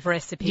lot of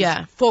recipes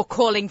for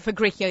calling for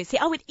Greek yogurt. See,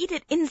 I would eat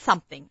it in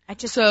something.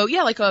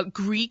 Like a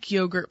Greek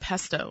yogurt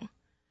pesto.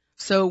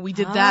 So we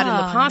did that in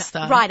the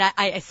pasta. Right,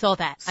 I saw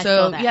that.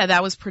 Yeah,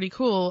 that was pretty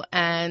cool.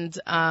 And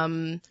it's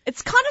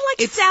kind of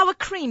like sour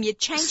cream. You're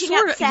changing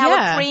out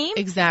sour cream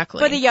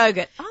exactly for the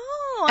yogurt.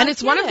 Oh, and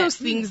it's one of those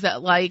things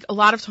that, like, a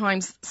lot of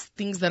times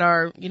things that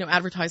are,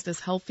 advertised as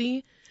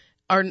healthy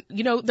are,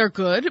 they're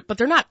good, but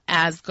they're not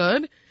as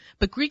good.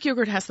 But Greek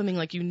yogurt has something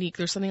like unique.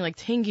 There's something like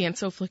tangy and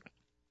so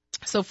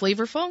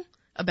flavorful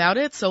about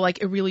it. So,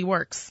 like, it really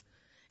works.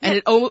 And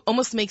it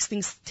almost makes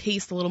things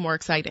taste a little more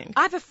exciting.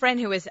 I have a friend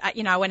who was,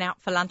 I went out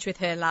for lunch with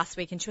her last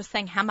week, and she was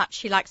saying how much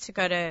she likes to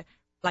go to,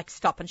 like,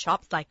 Stop and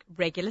Shops, like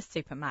regular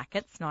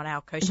supermarkets, not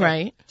our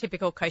kosher,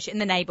 typical kosher, in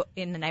the neighbor.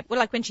 Well,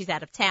 like when she's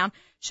out of town,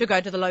 she'll go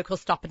to the local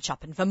Stop and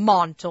Shop in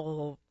Vermont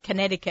or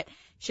Connecticut.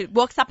 She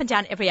walks up and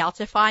down every aisle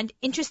to find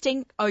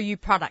interesting OU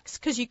products,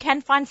 because you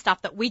can find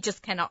stuff that we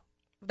just cannot.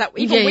 That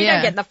we don't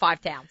get in the 5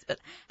 towns, but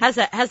has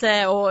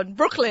a or in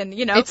Brooklyn,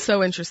 It's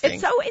so interesting.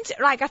 It's so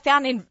like I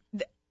found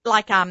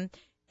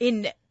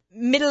in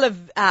middle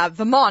of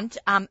Vermont,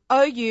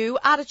 OU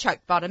artichoke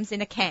bottoms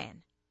in a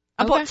can.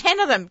 I bought 10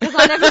 of them because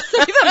I never see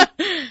them.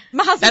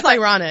 My husband's That's like,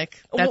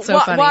 ironic. That's so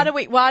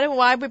funny.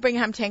 Why we bring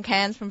home 10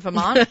 cans from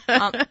Vermont?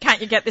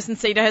 Can't you get this in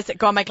Cedarhurst at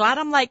Gourmet Glad?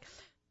 I'm like,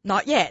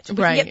 not yet. We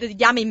can get the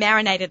yummy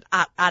marinated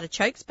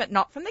artichokes, but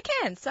not from the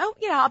can. So,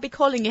 I'll be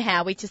calling you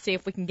Howie to see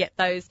if we can get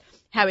those.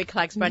 Howie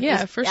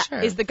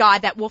Klagsbrand is the guy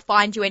that will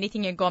find you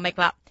anything in Gourmet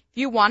Glad. If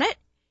you want it,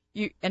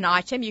 an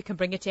item, you can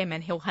bring it to him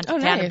and he'll hunt it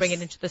down and bring it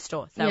into the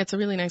store. So, yeah, it's a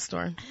really nice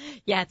store.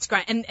 Yeah, it's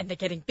great. And they're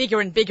getting bigger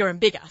and bigger and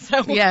bigger.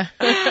 So, yeah.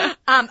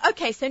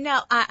 Okay, so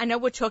now I know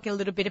we're talking a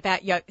little bit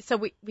about yogurt. So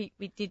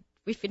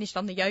we finished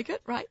on the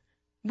yogurt, right?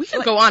 We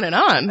could go on and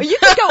on. You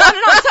could go on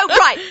and on. So,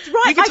 right.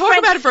 We could talk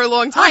about it for a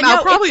long time.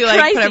 I'll probably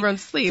put everyone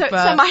to sleep.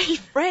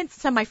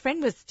 So my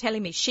friend was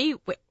telling me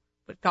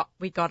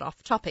we got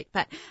off topic,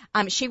 but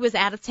she was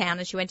out of town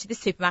and she went to the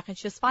supermarket and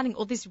she was finding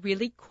all these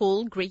really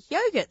cool Greek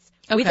yogurts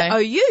with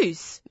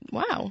OUs.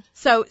 Wow.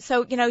 So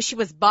she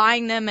was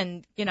buying them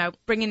and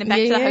bringing them back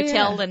to the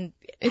hotel and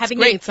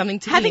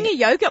having a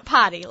yogurt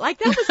party. Like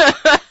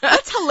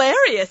that's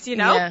hilarious,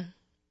 Yeah,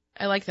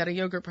 I like that, a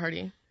yogurt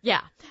party.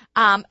 Yeah.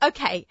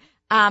 Okay.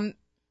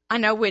 I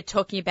know we're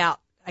talking about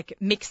like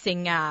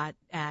mixing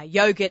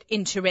yogurt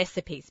into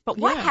recipes, but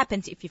what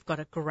happens if you've got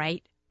a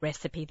great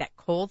recipe that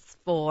calls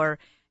for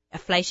a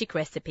fleishik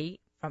recipe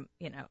from,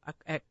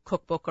 a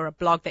cookbook or a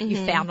blog that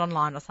you found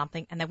online or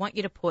something, and they want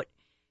you to put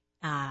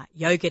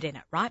yogurt in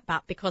it, right?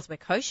 But because we're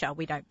kosher,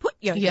 we don't put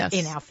yogurt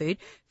in our food,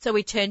 so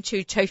we turn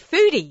to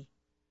tofutti.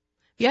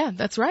 Yeah,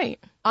 that's right.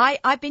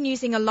 I've been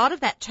using a lot of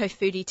that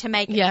tofutti to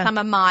make some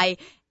of my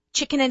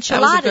chicken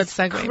enchiladas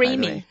that was a good segue, creamy.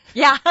 by the way.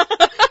 Yeah.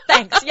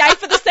 Thanks. Yay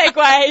for the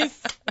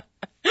segues.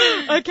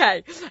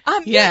 Okay.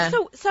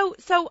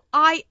 So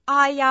I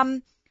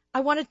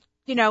want to,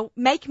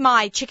 make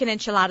my chicken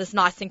enchiladas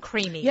nice and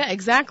creamy. Yeah,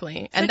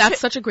 exactly. And that's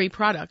such a great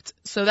product.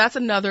 So that's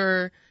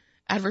another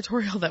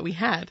advertorial that we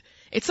had.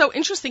 It's so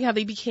interesting how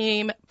they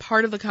became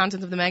part of the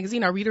content of the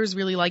magazine. Our readers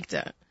really liked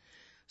it.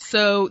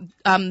 So,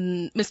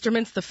 Mr.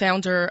 Mintz, the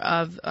founder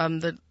of,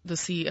 the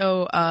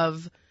CEO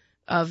of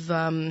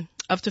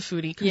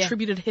Tofutti,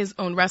 contributed his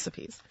own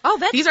recipes. Oh,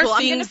 that's These cool. are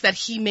things that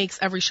he makes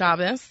every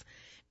Shabbos,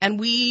 and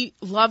we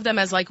love them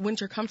as like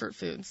winter comfort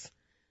foods.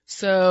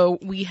 So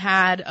we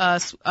had a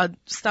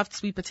stuffed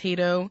sweet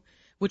potato,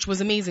 which was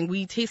amazing.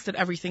 We tasted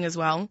everything as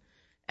well,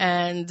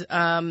 and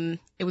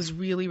it was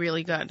really,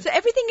 really good. So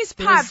everything is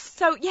parb.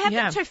 So you have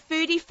the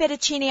tofutti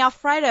fettuccine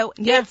Alfredo.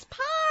 Yeah. It's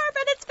parb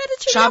and it's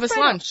fettuccine Shabbos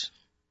Alfredo. lunch.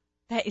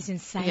 That is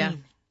insane. Yeah.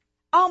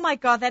 Oh my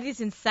God, that is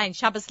insane.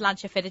 Shabbos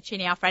lunch of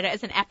fettuccine Alfredo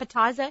as an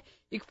appetizer.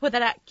 You can put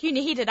that out. Can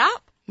you heat it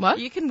up? What?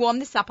 You can warm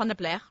this up on the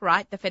blech,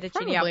 right? The fettuccine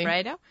Probably.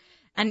 Alfredo.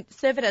 And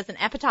serve it as an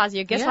appetizer.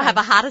 Your guests will have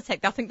a heart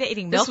attack. They'll think they're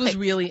eating milk. This was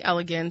really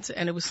elegant,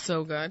 and it was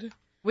so good.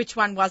 Which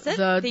one was it?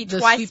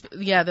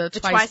 The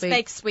twice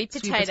baked sweet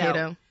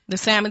potato. The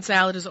salmon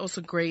salad is also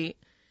great.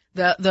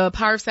 The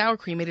parv sour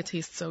cream made it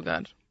taste so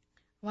good.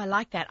 Oh, I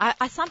like that.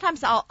 I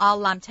sometimes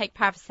I'll take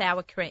parv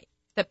sour cream.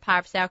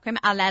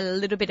 I'll add a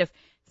little bit of,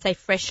 say,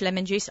 fresh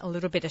lemon juice, a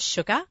little bit of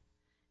sugar.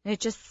 And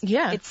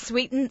it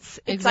sweetens.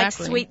 It's like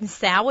sweet and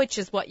sour, which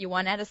is what you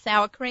want out of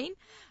sour cream.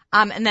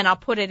 And then I'll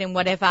put it in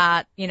whatever,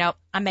 I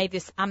made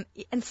this, and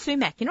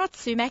sumac. You know what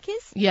sumac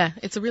is? Yeah,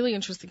 it's a really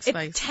interesting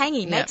spice. It's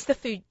tangy, makes the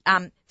food,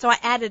 so I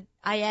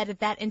added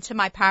that into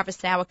my parva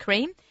sour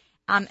cream,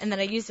 and then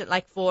I used it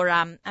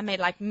I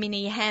made like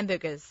mini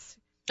hamburgers.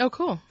 Oh,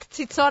 cool.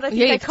 Tzitzot, I think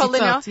they call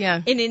it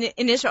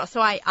in Israel. So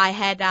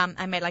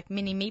I made like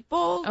mini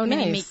meatballs,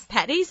 mini meat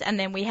patties, and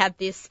then we had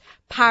this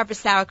parva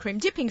sour cream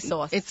dipping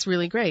sauce. It's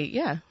really great,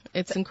 yeah.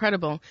 It's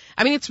incredible.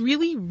 I mean, it's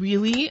really,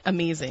 really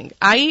amazing.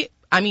 I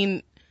I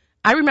mean,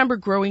 I remember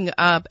growing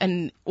up,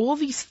 and all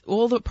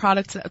the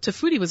products to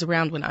Foodie was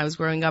around when I was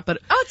growing up. But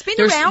it's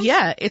been around.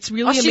 Yeah, it's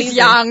really amazing. She's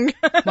young.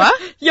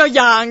 What? You're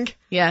young.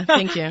 Yeah,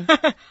 thank you.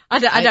 I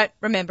don't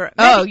remember it.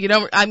 Oh, you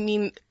don't. I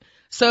mean,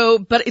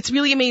 but it's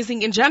really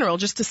amazing in general,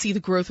 just to see the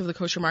growth of the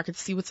kosher market, to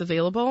see what's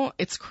available.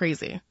 It's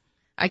crazy.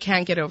 I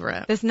can't get over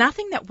it. There's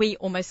nothing that we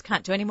almost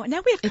can't do anymore.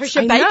 Now we have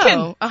kosher I bacon.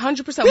 know,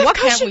 100%. What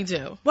can't we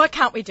do? What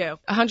can't we do?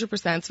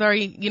 100%. It's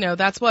very,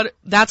 that's what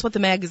the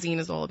magazine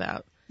is all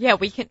about. Yeah,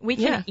 we can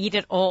eat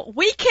it all.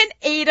 We can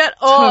eat it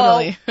all.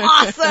 Totally.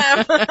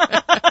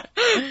 Awesome.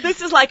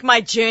 This is like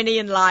my journey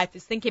in life,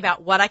 is thinking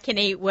about what I can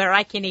eat, where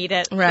I can eat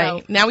it.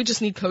 Right. Now we just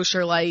need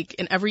kosher like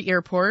in every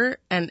airport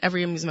and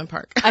every amusement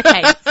park.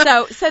 Okay.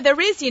 So there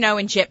is, in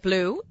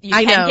JetBlue, you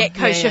can get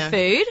kosher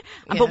food.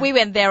 Yeah. But we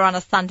went there on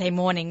a Sunday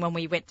morning when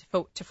we went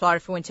to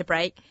Florida for winter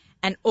break,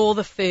 and all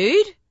the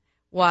food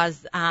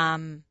was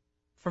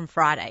from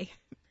Friday.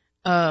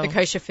 Oh. The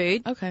kosher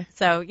food. Okay.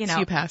 So, So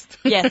you passed.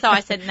 Yeah, so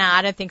I said,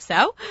 I don't think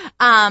so.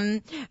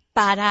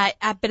 But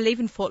I believe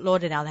in Fort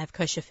Lauderdale they have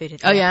kosher food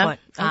at the airport.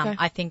 Okay.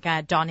 I think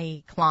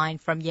Donnie Klein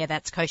from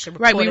That's Kosher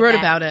Right, we wrote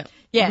about it.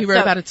 Yeah. We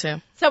wrote about it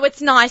too. So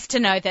it's nice to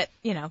know that,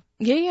 Yeah.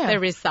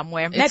 there is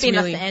somewhere. It's Maybe in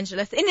really- Los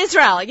Angeles. In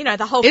Israel,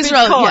 the whole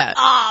Israel, food court. yeah.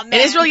 Oh, man.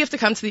 In Israel, you have to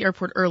come to the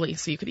airport early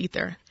so you could eat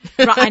there.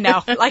 Right, I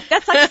know.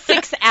 That's like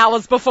 6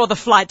 hours before the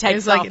flight takes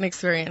It's off. like an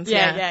experience.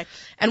 Yeah.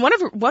 And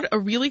what a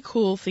really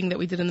cool thing that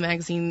we did in the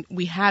magazine,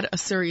 we had a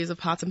series of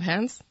pots and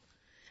pans,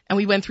 and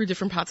we went through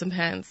different pots and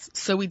pans.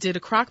 So we did a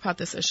crock pot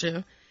this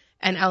issue,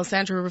 and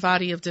Alessandra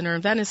Ravati of Dinner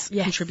in Venice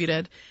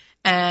contributed.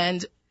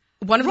 And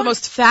one of the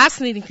most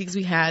fascinating things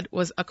we had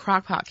was a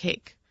crock pot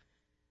cake.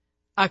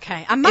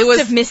 Okay. I must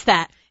have missed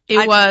that.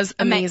 It was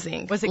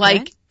amazing. Was it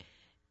like, good?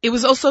 It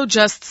was also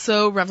just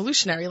so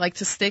revolutionary, like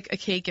to stick a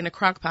cake in a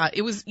crock pot.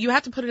 You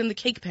had to put it in the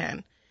cake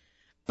pan,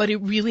 but it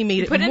really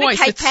made it put it in a moist.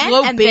 cake It pan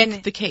slow and baked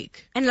then- the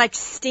cake. And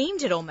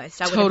steamed it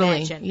almost, I would Totally.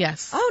 imagine.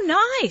 Yes.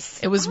 Oh, nice.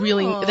 It was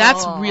really,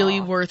 that's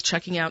really worth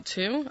checking out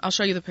too. I'll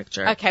show you the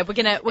picture. Okay, we're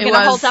gonna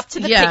was- hold up to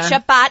the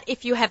picture, but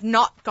if you have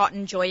not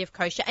gotten Joy of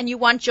Kosher and you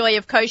want Joy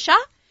of Kosher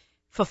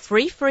for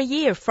free for a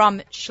year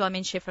from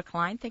Shlomi Shifra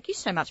Klein, thank you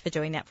so much for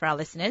doing that for our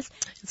listeners.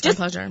 It's my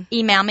pleasure.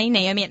 Email me,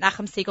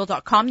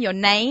 Naomi@nachumsegal.com, your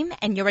name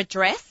and your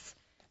address,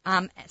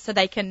 so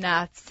they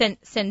can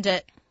send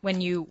it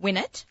when you win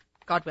it,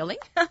 God willing.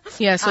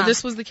 Yeah, so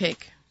this was the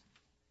cake.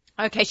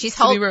 Okay, she's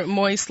So we holding. were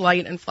moist,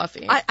 light, and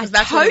fluffy. I 'Cause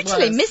that's what it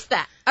totally was. missed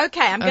that.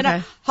 Okay, I'm going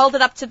to hold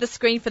it up to the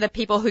screen for the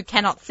people who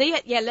cannot see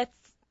it. Yeah, let's.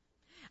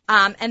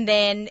 And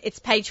then it's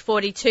page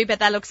 42, but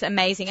that looks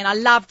amazing. And I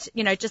loved,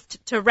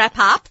 just to wrap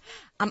up,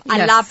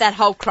 I love that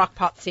whole crock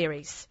pot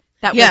series.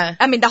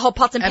 The whole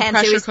pots and pan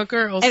pressure series.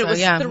 cooker also, and it was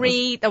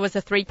there was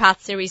a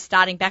 3-part series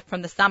starting back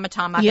from the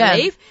summertime, I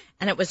believe.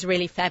 And it was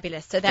really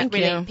fabulous. So that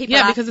people ask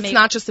because it's me,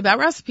 not just about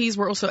recipes.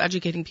 We're also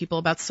educating people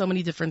about so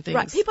many different things.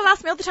 Right. People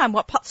ask me all the time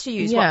what pots to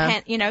use, what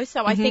pan,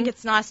 so I think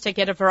it's nice to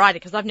get a variety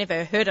because I've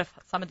never heard of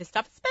some of this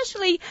stuff,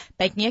 especially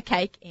baking a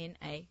cake in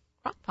a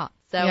crock pot.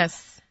 So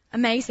Yes.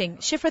 amazing.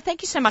 Shifra,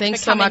 thank you so much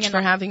Thanks for coming so much in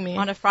for having me.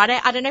 on a Friday.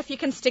 I don't know if you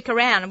can stick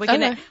around. We're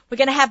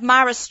gonna have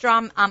Mara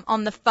Strum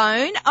on the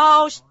phone.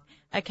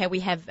 Okay,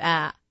 we have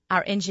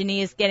our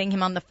engineers getting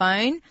him on the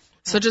phone.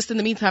 So just in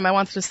the meantime, I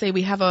wanted to say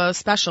we have a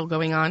special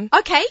going on.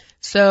 Okay.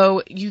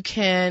 So you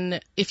can,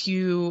 if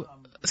you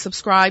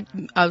subscribe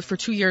for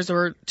 2 years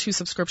or 2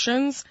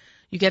 subscriptions,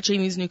 you get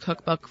Jamie's new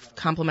cookbook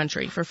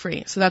complimentary for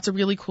free. So that's a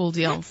really cool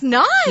deal. That's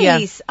nice. Yeah.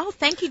 Oh,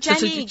 thank you, So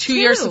Jamie. it's a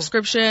 2-year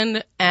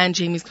subscription and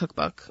Jamie's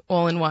cookbook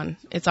all in one.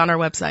 It's on our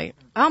website.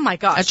 Oh my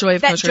gosh. At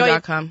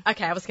joyofkosher.com.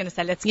 Okay, I was going to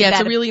say let's. Yeah, give it's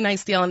that a really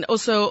nice deal. And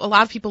also a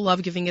lot of people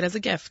love giving it as a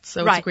gift.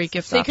 So it's a great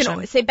gift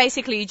option. So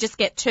basically you just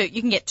get 2.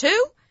 You can get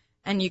 2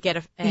 and you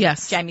get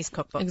Jamie's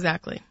cookbook.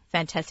 Exactly.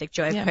 Fantastic.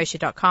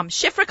 Joyofkosher.com.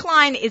 Shifra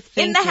Klein is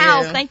in the Thank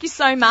house. you. Thank you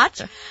so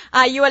much.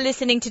 You are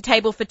listening to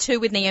Table for Two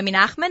with Naomi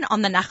Nachman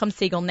on the Nachum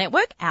Segal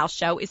Network. Our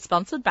show is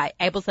sponsored by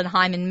Abelson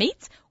Hyman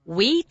Meats.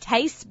 We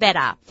taste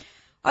better.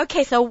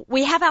 Okay, so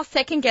we have our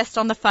second guest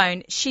on the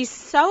phone. She's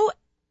so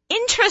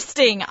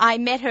interesting. I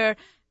met her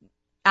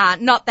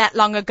not that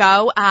long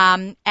ago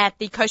at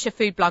the Kosher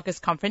Food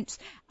Bloggers Conference.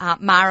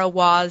 Mara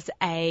was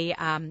a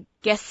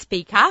guest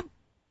speaker.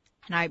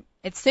 And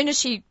as soon as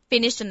she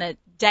finished and the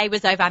day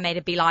was over, I made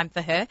a beeline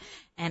for her.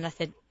 And I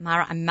said,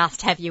 Mara, I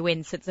must have you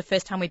in. So it's the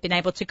first time we've been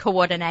able to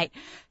coordinate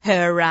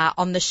her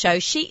on the show.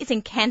 She is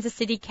in Kansas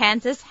City,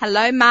 Kansas.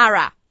 Hello,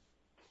 Mara.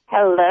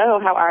 Hello,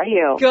 how are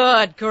you?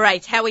 Good,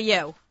 great. How are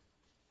you?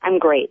 I'm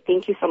great.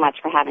 Thank you so much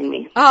for having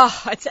me.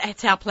 Oh,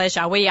 it's our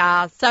pleasure. We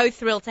are so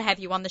thrilled to have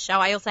you on the show.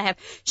 I also have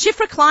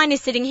Shifra Klein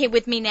is sitting here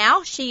with me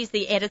now. She's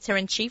the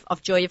editor-in-chief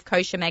of Joy of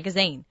Kosher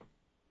magazine.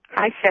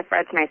 Hi,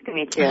 Shifra. It's nice to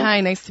meet you.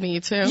 Hi, nice to meet you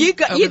too. You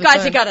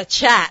guys have got to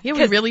chat. Yeah,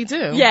 we really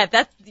do. Yeah,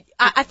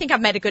 I think I've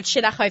made a good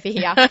shidduch over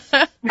here.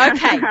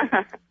 Okay.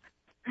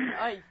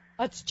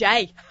 Oh, it's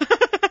Jay.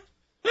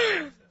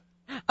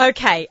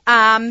 Okay.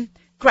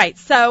 Great.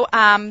 So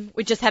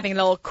we're just having a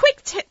little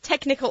quick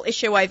technical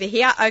issue over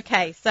here.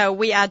 Okay, so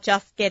we are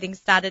just getting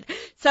started.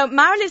 So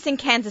Mara lives in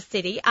Kansas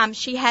City.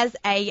 She has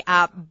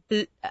a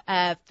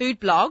food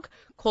blog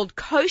called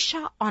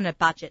Kosher on a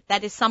Budget.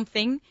 That is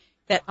something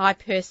that I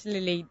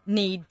personally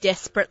need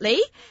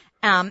desperately,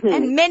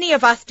 and many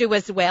of us do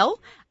as well.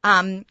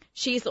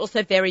 She is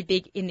also very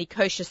big in the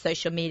kosher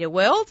social media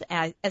world.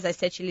 As I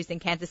said, she lives in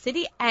Kansas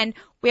City, and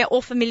we are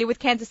all familiar with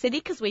Kansas City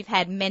because we've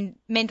had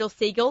Mendel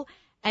Siegel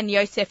and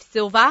Yosef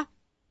Silva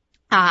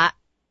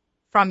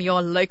from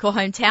your local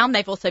hometown.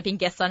 They've also been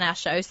guests on our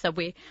show, so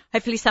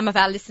hopefully some of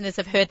our listeners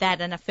have heard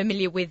that and are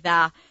familiar with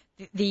the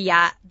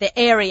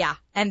area,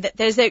 and that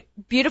there's a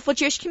beautiful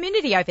Jewish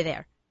community over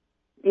there.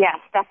 Yes,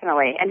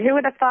 definitely. And who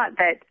would have thought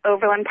that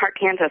Overland Park,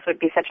 Kansas would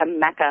be such a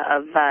mecca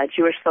of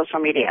Jewish social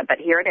media, but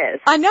here it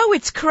is. I know,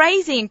 it's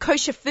crazy. And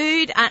kosher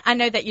food, I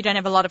know that you don't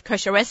have a lot of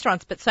kosher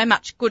restaurants, but so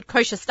much good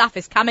kosher stuff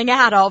is coming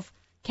out of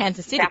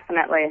Kansas City.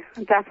 Definitely.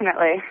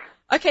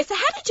 Okay, so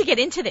how did you get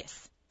into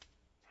this?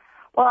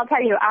 Well, I'll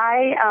tell you,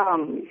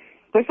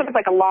 there's sort of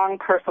like a long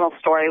personal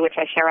story which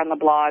I share on the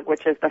blog,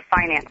 which is the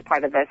finance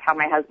part of this, how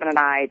my husband and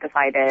I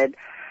decided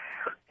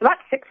about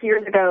 6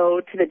 years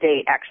ago to the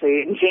date,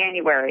 actually, in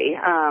January,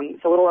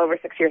 so a little over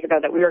 6 years ago,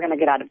 that we were going to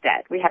get out of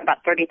debt. We had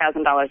about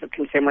 $30,000 of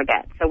consumer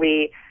debt. So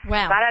we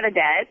got out of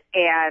debt,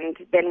 and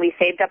then we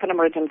saved up an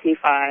emergency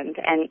fund,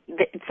 and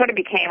it sort of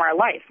became our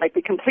life. Like,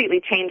 we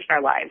completely changed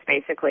our lives,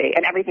 basically,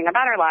 and everything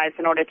about our lives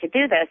in order to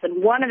do this.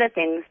 And one of the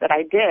things that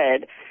I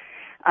did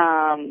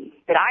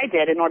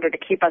in order to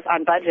keep us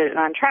on budget and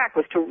on track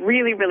was to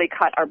really, really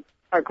cut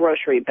our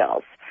grocery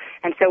bills.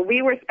 And so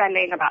we were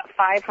spending about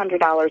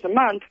 $500 a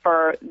month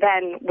for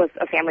then was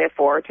a family of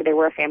 4. Today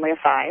we're a family of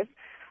 5.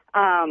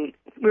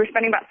 We were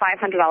spending about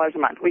 $500 a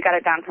month. We got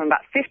it down from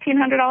about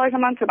 $1,500 a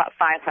month to about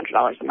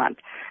 $500 a month.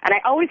 And I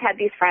always had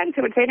these friends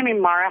who would say to me,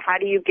 Mara, how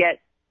do you get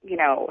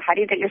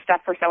your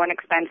stuff for so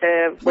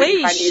inexpensive?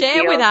 Please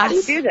share with us. How do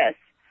you do this?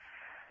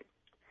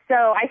 So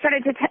I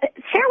started to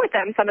share with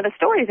them some of the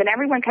stories, and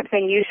everyone kept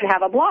saying, you should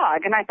have a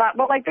blog. And I thought,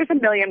 well, there's a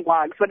million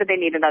blogs. What do they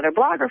need another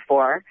blogger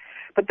for?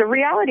 But the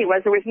reality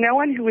was there was no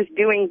one who was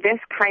doing this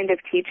kind of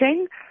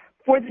teaching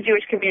for the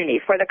Jewish community,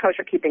 for the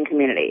kosher keeping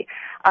community.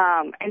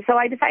 And so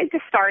I decided to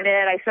start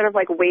it. I sort of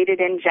waded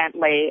in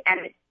gently, and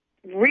it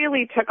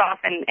really took off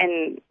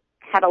and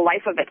had a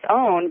life of its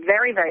own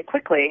very, very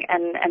quickly.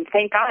 And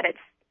thank God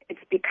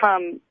it's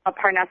become a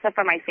parnassa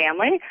for my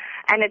family.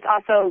 And it's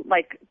also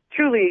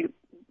truly,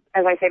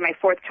 as I say, my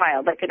 4th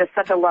child. It is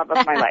such a love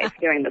of my life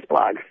doing this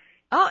blog.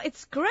 Oh,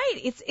 it's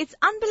great. It's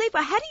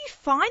unbelievable. How do you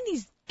find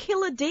these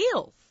killer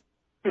deals?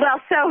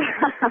 Well, so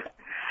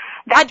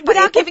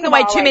without giving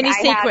away too many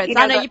secrets,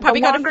 I know you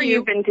probably got a few. The longer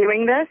you've been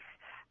doing this,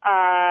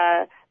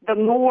 the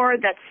more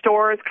that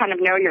stores kind of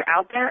know you're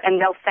out there, and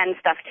they'll send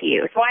stuff to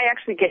you. So I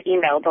actually get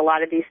emailed a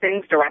lot of these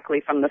things directly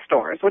from the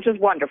stores, which is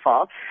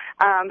wonderful.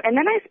 And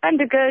then I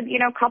spend a good,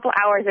 couple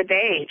hours a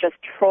day just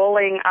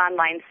trolling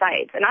online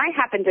sites. And I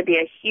happen to be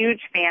a huge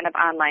fan of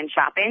online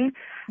shopping.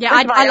 Yeah,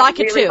 I like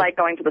it too. I really like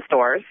going to the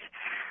stores.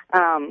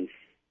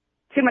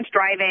 Too much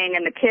driving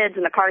and the kids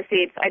and the car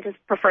seats. I just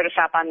prefer to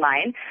shop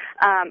online.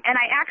 And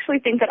I actually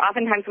think that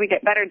oftentimes we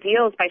get better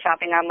deals by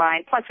shopping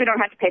online. Plus, we don't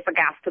have to pay for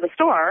gas to the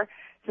store,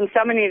 since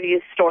so many of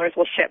these stores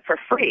will ship for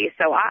free.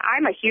 So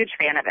I'm a huge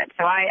fan of it.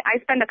 So I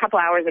spend a couple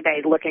hours a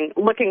day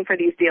looking for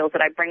these deals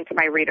that I bring to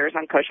my readers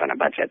on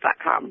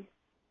kosheronabudget.com.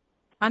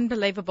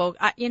 Unbelievable.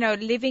 We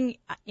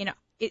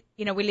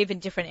live in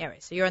different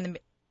areas. So you're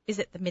is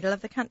it the middle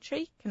of the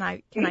country? Can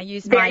I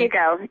use There you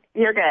go.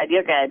 You're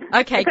good.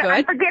 Okay, good.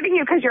 I'm forgiving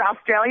you because you're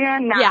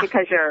Australian, not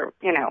because you're,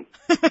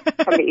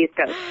 from the East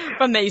Coast.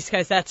 From the East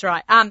Coast, that's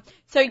right.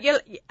 So you,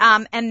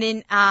 and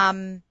then,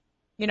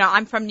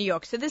 I'm from New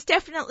York. So there's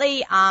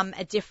definitely,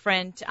 a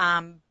different,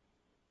 I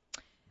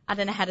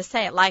don't know how to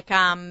say it,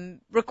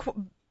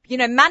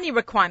 money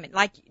requirement,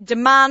 like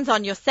demands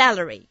on your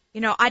salary.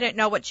 I don't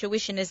know what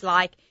tuition is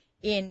like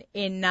in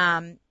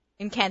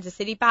Kansas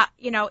City, but,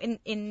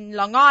 in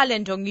Long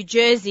Island or New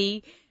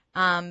Jersey,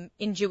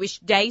 in Jewish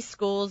day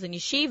schools and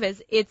yeshivas,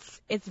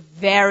 it's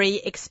very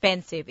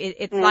expensive.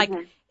 It's like,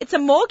 it's a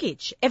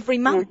mortgage every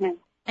month.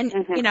 And,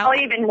 or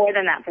even more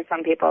than that for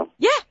some people.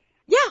 Yeah.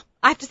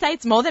 I have to say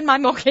it's more than my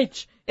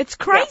mortgage. It's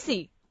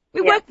crazy.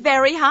 We work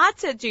very hard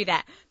to do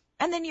that.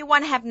 And then you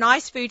want to have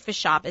nice food for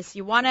Shabbos.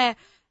 You want to,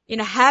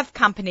 have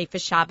company for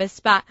Shabbos,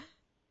 but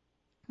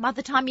by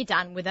the time you're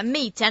done with a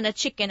meat and a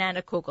chicken and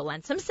a kugel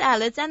and some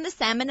salads and the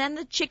salmon and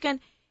the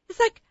chicken, it's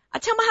like, I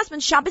tell my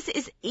husband, Shabbos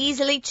is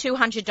easily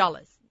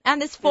 $200.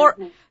 And there's four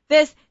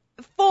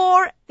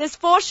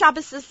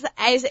Shabbos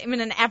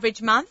in an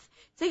average month.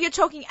 So you're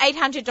talking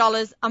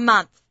 $800 a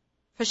month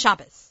for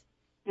Shabbos.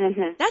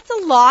 That's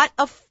a lot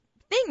of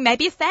thing,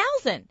 maybe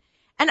 1,000.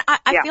 And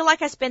I feel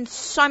like I spend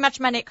so much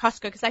money at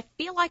Costco because I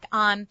feel like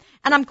I'm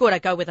good. I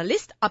go with a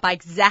list. I buy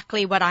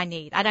exactly what I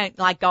need. I don't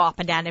go up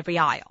and down every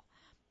aisle,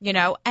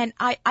 and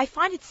I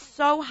find it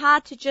so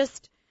hard to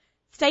just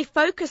stay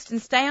focused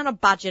and stay on a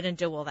budget and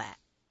do all that.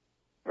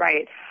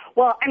 Right.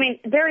 Well, I mean,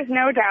 there is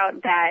no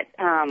doubt that,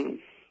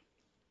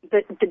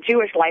 the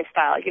Jewish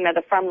lifestyle,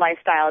 the frum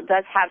lifestyle,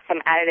 does have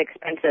some added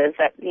expenses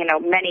that,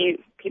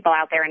 many people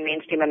out there in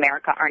mainstream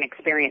America aren't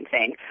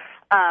experiencing.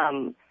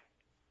 And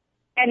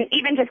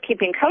even just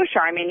keeping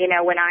kosher,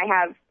 when I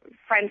have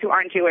friends who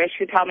aren't Jewish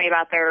who tell me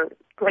about their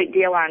great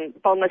deal on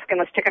boneless,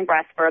 skinless chicken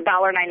breast for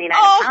 $1.99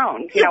 a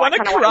pound, you want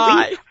to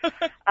cry.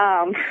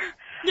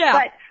 Yeah.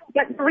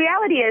 But the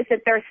reality is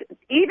that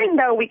even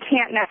though we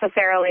can't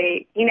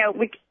necessarily,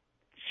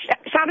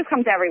 Shabbos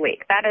comes every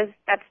week.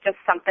 That's just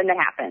something that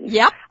happens.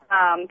 Yep.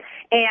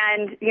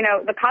 And,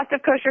 the cost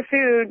of kosher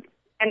food,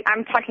 and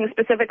I'm talking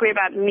specifically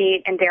about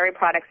meat and dairy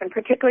products, and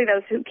particularly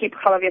those who keep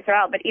Chalav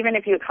Yisrael, but even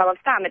if you eat Chalav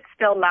Stam, it's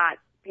still not,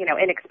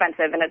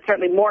 inexpensive, and it's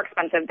certainly more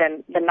expensive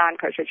than the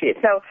non-kosher cheese.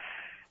 So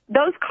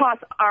those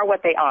costs are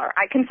what they are.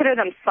 I consider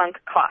them sunk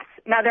costs.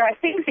 Now, there are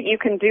things that you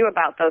can do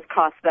about those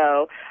costs,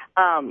 though,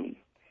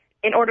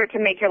 in order to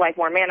make your life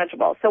more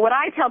manageable. So what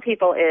I tell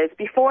people is,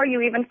 before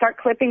you even start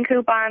clipping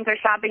coupons or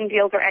shopping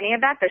deals or any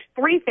of that, there's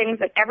 3 things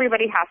that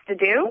everybody has to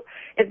do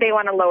if they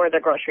want to lower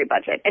their grocery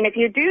budget. And if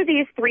you do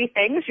these 3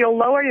 things, you'll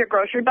lower your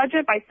grocery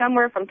budget by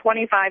somewhere from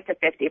 25 to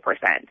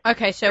 50%.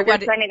 Okay, so if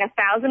you're spending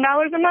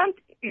 $1,000 a month,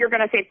 you're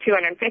going to save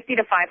 $250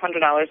 to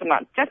 $500 a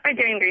month just by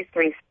doing these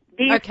 3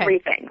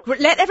 things.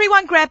 Let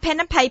everyone grab pen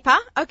and paper.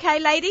 Okay,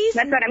 ladies?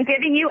 That's what I'm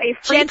giving you, a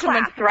free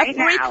class right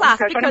now.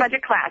 Kosher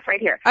budget class right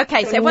here.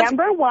 Okay, so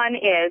number 1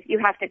 is you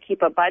have to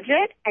keep a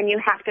budget and you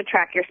have to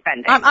track your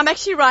spending. I'm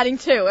actually writing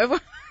too.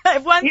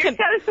 Everyone You're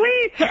so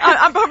sweet.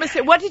 I promise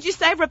it. What did you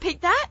say?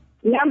 Repeat that.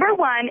 Number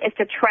 1 is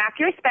to track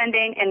your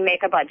spending and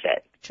make a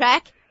budget.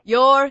 Track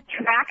your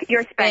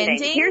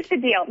spending. Here's the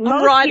deal.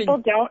 Most people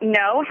don't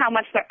know how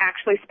much they're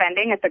actually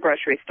spending at the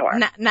grocery store.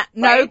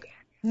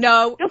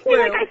 No. You'll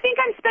say, I think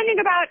I'm spending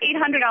about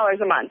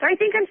 $800 a month, or I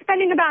think I'm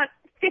spending about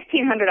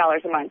 $1,500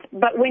 a month.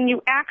 But when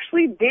you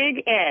actually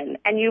dig in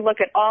and you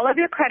look at all of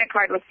your credit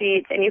card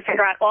receipts and you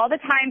figure out all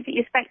the times that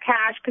you spent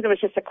cash because it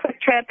was just a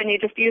quick trip and you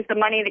just used the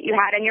money that you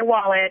had in your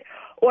wallet,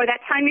 or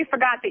that time you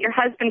forgot that your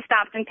husband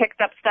stopped and picked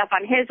up stuff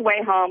on his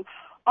way home,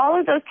 all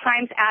of those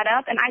times add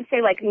up. And I'd say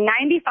 95%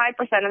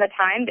 of the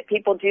time that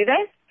people do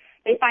this,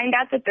 they find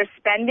out that they're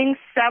spending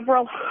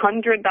several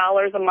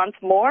 $100s a month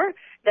more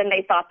than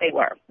they thought they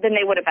were, than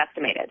they would have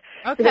estimated.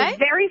 Okay. So the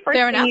very first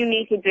thing you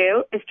need to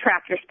do is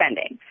track your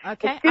spending.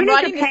 Okay. As soon I'm as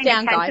writing you're this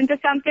down, paying attention guys.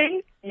 to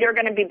something, you're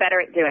going to be better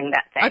at doing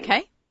that thing.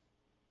 Okay.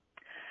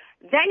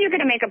 Then you're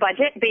going to make a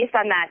budget based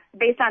on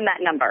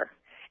that number.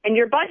 And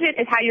your budget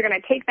is how you're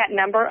going to take that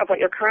number of what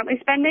you're currently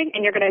spending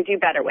and you're going to do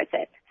better with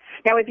it.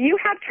 Now, if you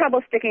have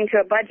trouble sticking to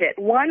a budget,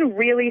 one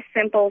really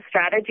simple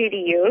strategy to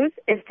use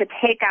is to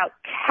take out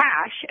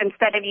cash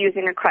instead of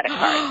using a credit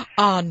card.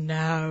 Oh,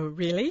 no.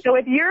 Really? So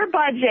if your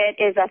budget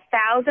is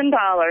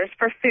 $1,000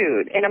 for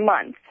food in a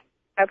month,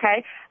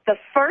 okay, the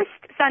first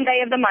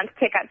Sunday of the month,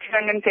 take out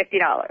 $250.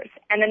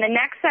 And then the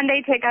next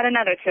Sunday, take out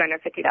another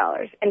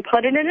 $250 and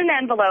put it in an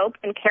envelope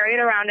and carry it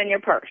around in your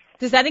purse.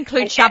 Does that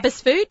include Shabbos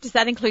food? Does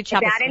that include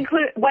Shabbos food? That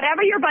includes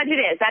whatever your budget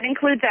is. That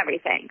includes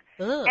everything.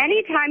 Ugh.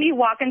 Anytime you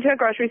walk into a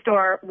grocery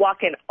store,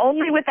 walk in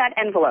only with that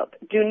envelope.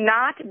 Do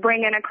not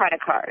bring in a credit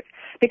card.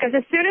 Because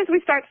as soon as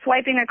we start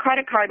swiping a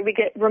credit card, we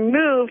get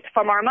removed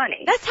from our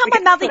money. That's how my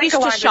mother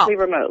used to shop.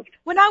 Removed.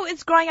 When I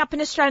was growing up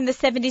in Australia in the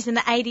 70s and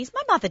the 80s,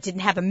 my mother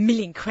didn't have a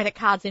million credit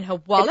cards in her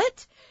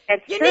wallet.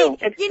 It's true.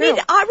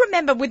 I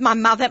remember with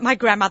my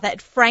grandmother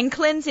at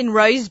Franklin's in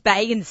Rose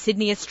Bay in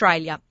Sydney,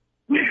 Australia.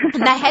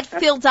 And they had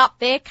filled up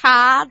their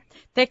carts,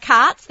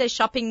 their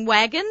shopping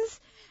wagons,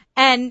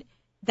 and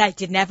they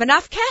didn't have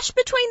enough cash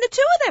between the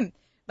two of them.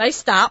 They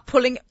start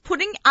putting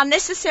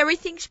unnecessary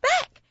things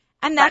back.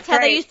 And that's how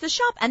they used to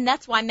shop. And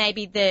that's why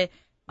maybe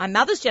my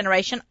mother's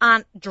generation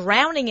aren't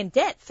drowning in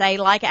debt, say,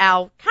 like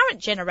our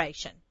current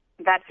generation.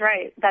 That's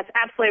right. That's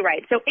absolutely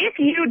right. So if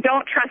you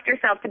don't trust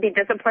yourself to be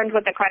disciplined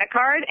with the credit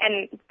card,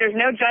 and there's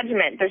no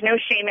judgment, there's no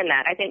shame in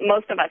that. I think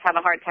most of us have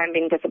a hard time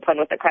being disciplined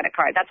with the credit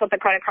card. That's what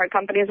the credit card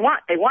companies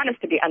want. They want us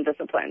to be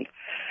undisciplined.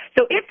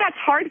 So if that's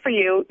hard for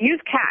you, use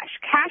cash.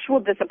 Cash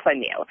will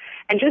discipline you.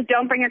 And just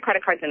don't bring your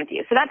credit cards in with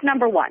you. So that's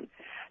number 1.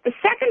 The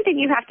second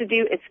thing you have to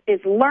do is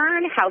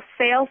learn how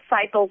sales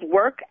cycles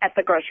work at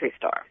the grocery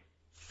store.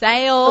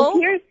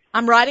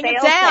 I'm writing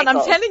it down.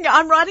 I'm telling you,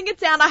 I'm writing it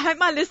down. I hope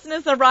my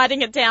listeners are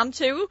writing it down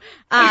too.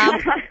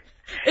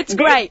 It's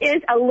great. This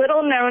is a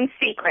little known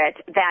secret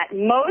that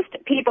most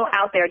people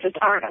out there just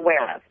aren't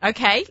aware of.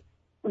 Okay.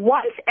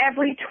 Once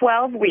every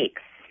 12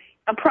 weeks,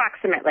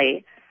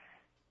 approximately,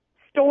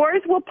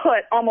 stores will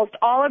put almost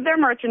all of their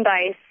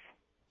merchandise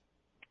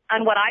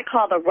on what I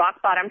call the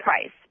rock bottom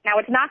price. Now,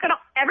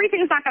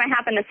 everything's not going to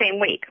happen the same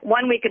week.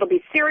 One week it'll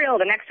be cereal,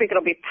 the next week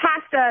it'll be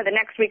pasta, the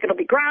next week it'll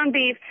be ground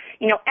beef.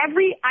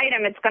 Every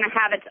item it's going to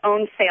have its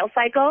own sales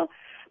cycle,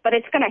 but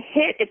it's going to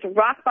hit its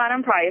rock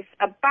bottom price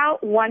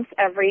about once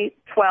every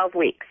 12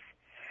 weeks.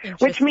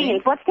 Which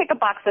means, let's take a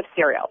box of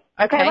cereal.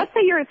 Okay. Let's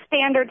say your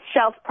standard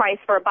shelf price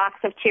for a box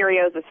of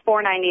Cheerios is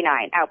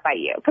 $4.99 out by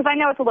you, because I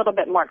know it's a little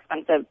bit more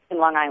expensive in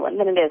Long Island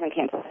than it is in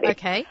Kansas City.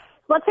 Okay.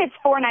 Let's say it's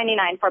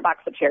 $4.99 for a box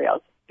of Cheerios.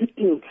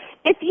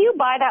 If you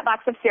buy that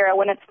box of cereal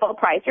when it's full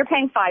price, you're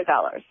paying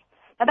 $5.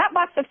 Now that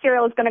box of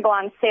cereal is going to go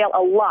on sale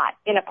a lot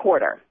in a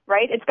quarter,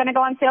 right? It's going to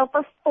go on sale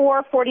for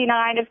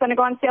 $4.49. It's going to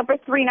go on sale for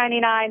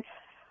 $3.99.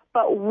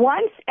 But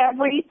once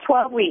every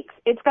 12 weeks,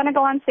 it's going to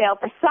go on sale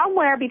for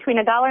somewhere between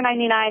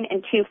 $1.99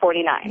 and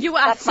 $2.49. You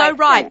are so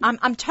right.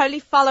 I'm totally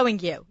following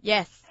you.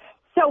 Yes.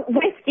 So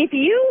if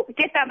you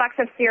get that box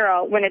of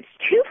cereal when it's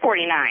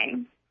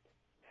 $2.49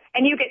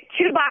 and you get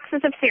 2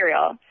 boxes of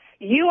cereal,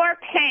 you are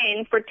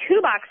paying for 2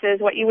 boxes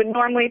what you would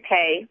normally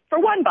pay for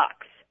 1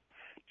 box.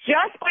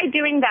 Just by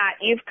doing that,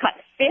 you've cut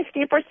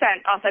 50%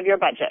 off of your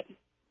budget.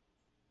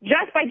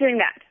 Just by doing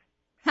that.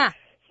 Huh.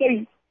 So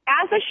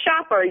as a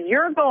shopper,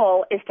 your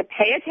goal is to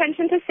pay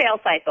attention to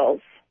sales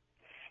cycles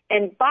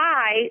and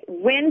buy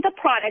when the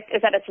product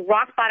is at its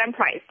rock bottom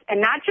price,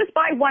 and not just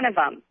buy one of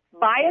them.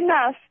 Buy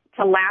enough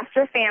to last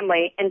your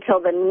family until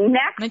the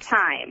next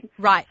time.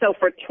 Right. So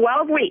for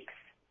 12 weeks.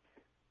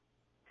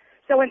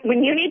 So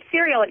when you need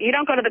cereal, you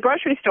don't go to the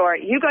grocery store.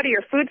 You go to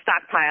your food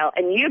stockpile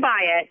and you buy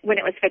it when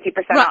it was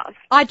 50% off.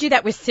 I do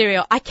that with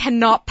cereal. I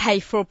cannot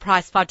pay full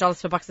price $5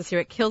 for a box of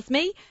cereal. It kills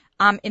me.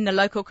 In the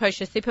local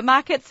kosher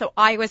supermarket, so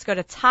I always go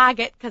to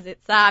Target because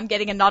it's I'm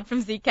getting a nod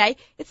from ZK.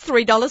 It's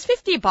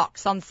 $3.50 a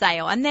box on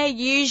sale, and they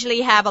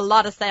usually have a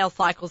lot of sales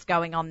cycles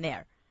going on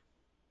there.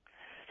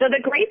 So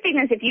the great thing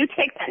is if you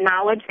take that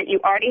knowledge that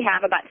you already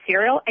have about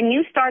cereal and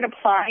you start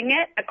applying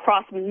it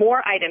across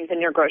more items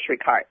in your grocery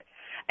cart.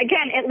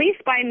 Again, at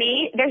least by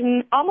me, there's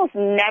almost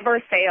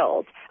never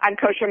sales on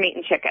kosher meat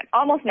and chicken.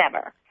 Almost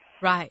never.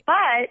 Right.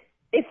 But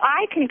if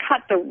I can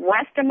cut the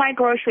rest of my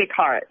grocery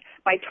cart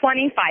by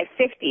 25,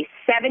 50,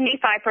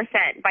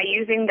 75% by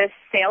using this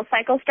sales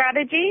cycle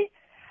strategy,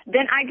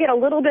 then I get a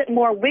little bit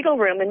more wiggle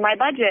room in my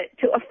budget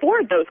to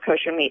afford those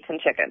kosher meats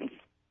and chickens.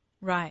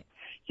 Right.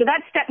 So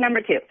that's step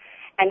number 2.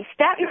 And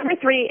step number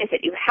 3 is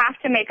that you have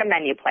to make a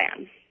menu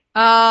plan.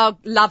 Oh,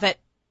 love it.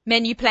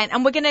 Menu plan.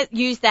 And we're going to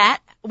use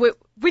that.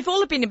 We've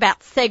all been about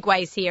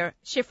segues here.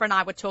 Shifra and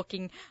I were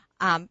talking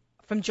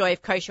from Joy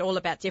of Kosher all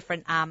about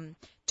different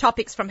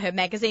topics from her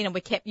magazine, and we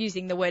kept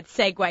using the word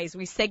segues.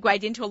 We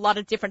segued into a lot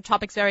of different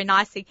topics very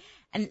nicely.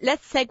 And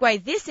let's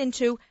segue this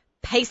into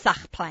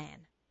Pesach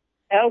plan.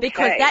 Okay.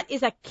 Because that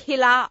is a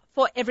killer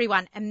for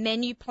everyone, a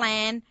menu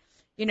plan,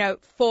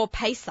 for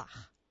Pesach.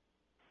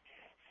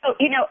 So,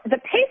 the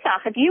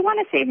Pesach, if you want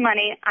to save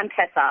money on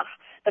Pesach,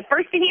 the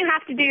first thing you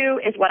have to do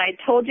is what I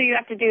told you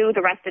have to do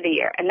the rest of the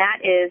year, and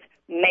that is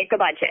make a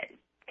budget.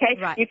 Okay?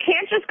 Right. You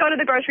can't just go to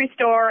the grocery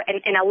store and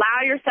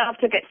allow yourself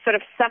to get sort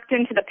of sucked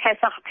into the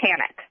Pesach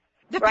panic.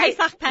 The right?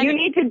 Pesach panic. You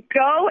need to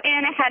go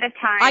in ahead of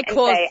time and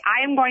say,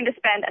 I am going to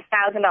spend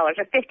 $1,000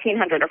 or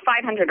 $1,500 or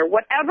 $500 or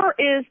whatever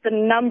is the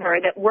number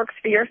that works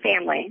for your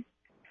family.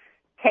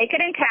 Take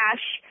it in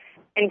cash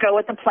and go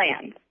with a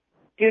plan.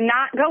 Do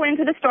not go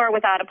into the store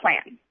without a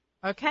plan.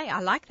 Okay, I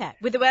like that.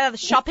 With the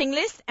shopping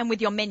list and with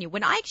your menu.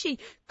 When I actually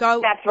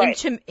go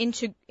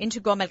into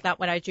Gourmet Glatt,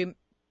 when I do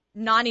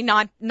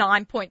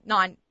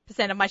 99.9%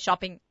 of my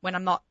shopping when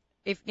I'm not,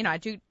 I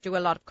do a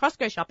lot of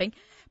Costco shopping,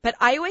 but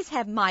I always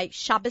have my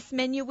Shabbos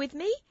menu with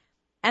me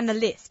and the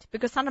list,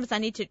 because sometimes I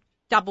need to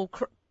double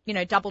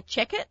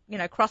check it,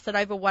 cross it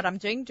over what I'm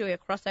doing, do a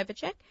crossover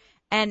check.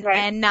 And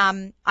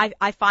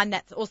I find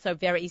that's also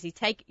very easy.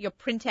 Take your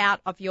printout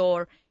of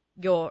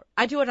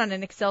I do it on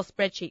an Excel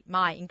spreadsheet,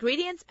 my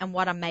ingredients and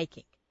what I'm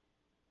making.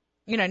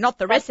 Not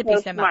the recipe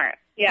so much.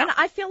 Yeah. And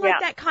I feel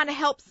like that kind of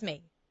helps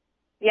me.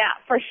 Yeah,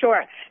 for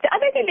sure. The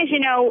other thing is,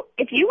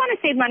 if you want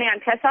to save money on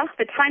Pesach,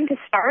 the time to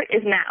start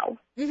is now.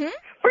 Mm-hmm.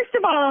 First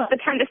of all, the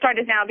time to start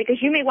is now because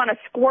you may want to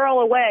squirrel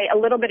away a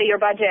little bit of your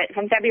budget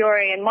from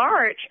February and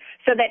March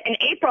so that in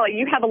April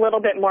you have a little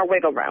bit more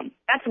wiggle room.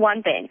 That's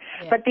one thing.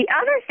 Yeah. But the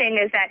other thing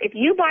is that if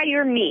you buy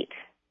your meat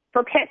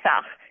for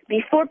Pesach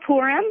before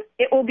Purim,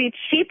 it will be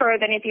cheaper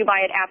than if you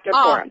buy it after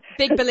Purim.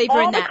 Big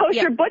believer in that. All the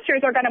kosher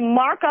butchers are going to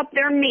mark up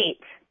their meat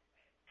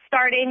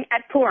starting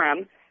at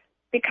Purim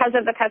because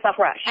of the Pesach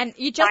rush. And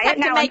you just have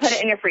to put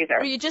it in your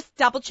freezer. You just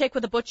double check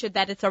with the butcher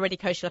that it's already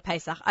kosher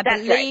Pesach.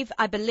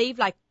 I believe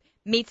like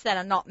meats that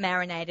are not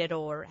marinated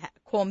or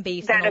corned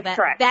beef and all that.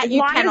 Correct. That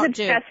you cannot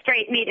do. As long as it's just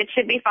straight meat, it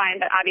should be fine,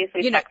 but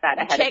obviously check that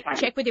ahead of time.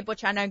 Check with your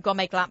butcher. I know in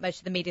Gourmet Glatt most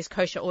of the meat is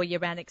kosher all year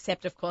round,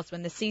 except of course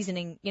when the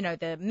seasoning,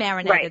 the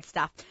marinated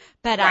stuff.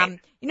 But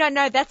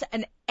no, that's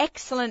an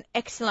excellent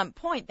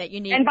point that you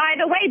need. And by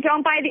the way,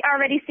 don't buy the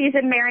already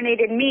seasoned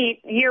marinated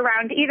meat year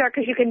round either,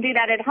 because you can do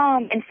that at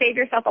home and save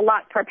yourself a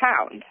lot per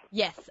pound.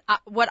 Yes.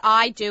 What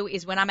I do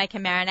is when I make a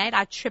marinade,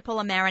 I triple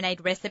a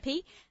marinade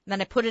recipe, and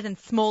then I put it in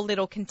small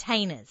little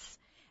containers.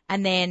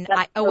 And then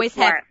I always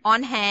have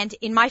on hand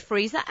in my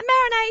freezer a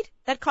marinade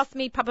that costs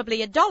me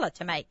probably $1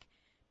 to make.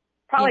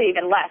 Probably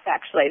even less,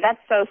 actually.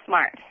 That's so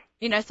smart.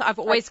 So I've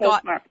always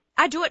smart.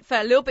 I do it for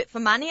a little bit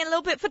for money and a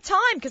little bit for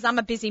time because I'm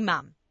a busy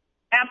mum.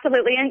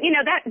 Absolutely. And,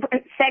 that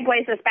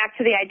segues us back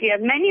to the idea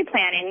of menu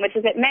planning, which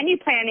is that menu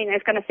planning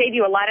is going to save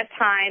you a lot of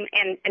time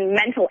and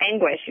mental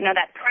anguish,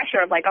 that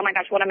pressure of like, oh my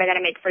gosh, what am I going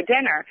to make for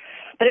dinner?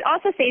 But it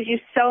also saves you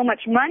so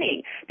much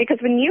money because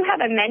when you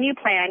have a menu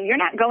plan,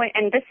 you're not going,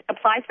 and this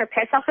applies for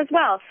Pesach as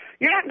well,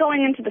 you're not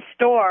going into the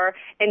store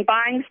and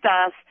buying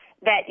stuff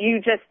that you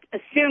just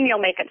assume you'll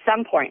make at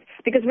some point.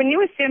 Because when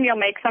you assume you'll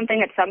make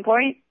something at some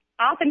point,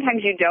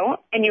 oftentimes you don't,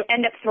 and you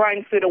end up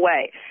throwing food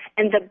away.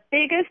 And the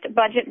biggest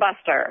budget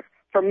buster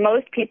for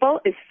most people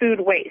is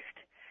food waste.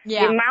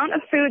 Yeah. The amount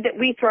of food that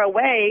we throw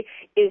away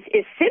is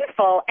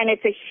sinful, and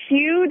it's a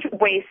huge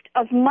waste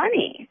of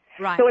money.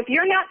 Right. So if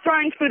you're not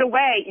throwing food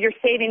away, you're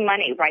saving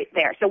money right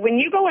there. So when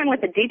you go in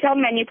with a detailed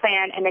menu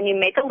plan and then you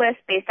make a list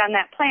based on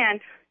that plan,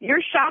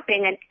 you're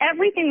shopping, and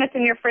everything that's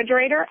in your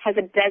refrigerator has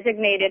a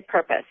designated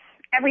purpose.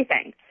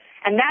 Everything.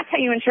 And that's how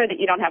you ensure that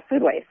you don't have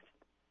food waste.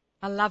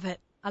 I love it.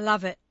 I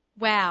love it.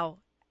 Wow.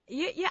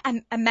 Yeah,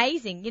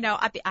 amazing. You know,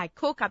 I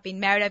cook. I've been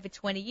married over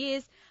 20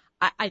 years.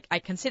 I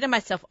consider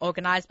myself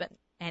organized, but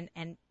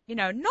and you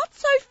know, not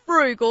so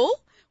frugal,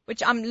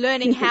 which I'm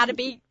learning how to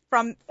be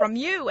from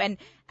you. And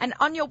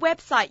on your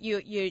website,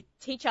 you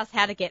teach us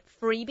how to get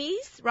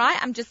freebies, right?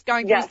 I'm just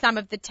going through some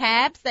of the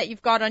tabs that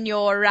you've got on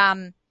your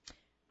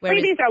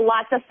freebies are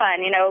lots of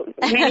fun. You know,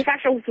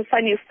 manufacturers will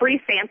send you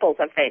free samples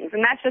of things,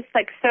 and that's just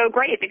like so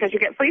great because you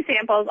get free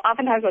samples,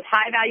 oftentimes with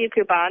high value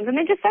coupons, and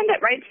they just send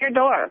it right to your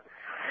door.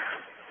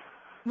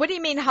 What do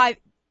you mean high?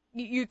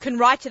 You can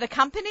write to the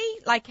company?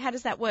 Like, how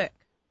does that work?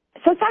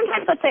 So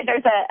sometimes, let's say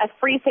there's a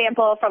free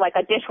sample for like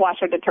a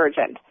dishwasher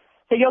detergent.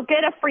 So you'll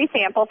get a free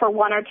sample for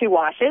 1 or 2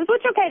 washes,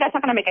 which, okay, that's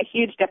not going to make a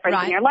huge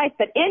difference in your life,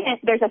 but in it,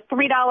 there's a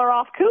 $3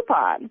 off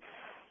coupon.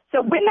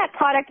 So when that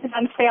product is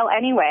on sale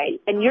anyway,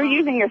 and you're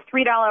using your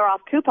 $3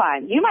 off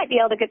coupon, you might be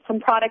able to get some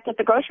product at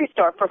the grocery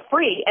store for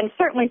free, and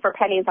certainly for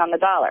pennies on the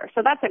dollar.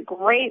 So that's a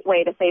great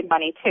way to save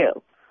money,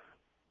 too.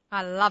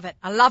 I love it.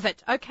 I love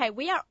it. Okay,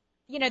 we are,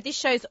 you know, this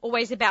show's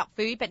always about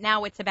food, but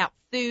now it's about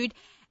food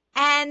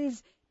and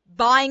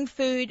buying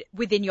food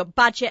within your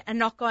budget and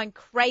not going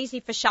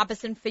crazy for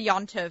Shabbos and for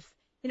Yom Tov.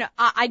 You know,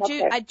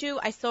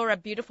 I saw a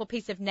beautiful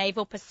piece of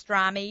navel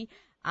pastrami,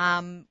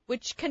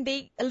 which can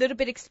be a little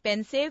bit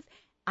expensive.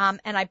 And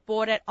I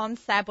bought it on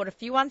sale. I bought a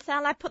few on sale,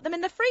 and I put them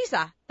in the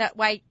freezer. That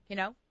way, you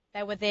know,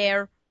 they were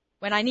there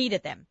when I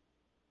needed them.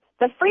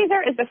 The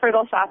freezer is the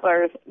frugal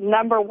shopper's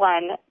number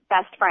one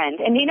best friend.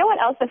 And you know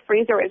what else the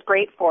freezer is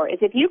great for is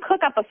if you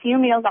cook up a few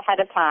meals ahead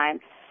of time,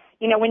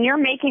 you know, when you're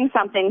making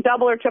something,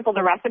 double or triple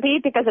the recipe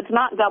because it's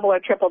not double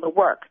or triple the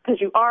work because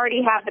you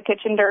already have the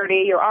kitchen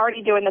dirty, you're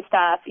already doing the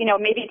stuff. You know,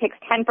 maybe it takes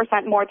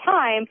 10% more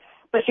time,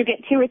 but you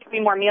get 2 or 3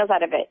 more meals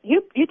out of it.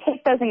 You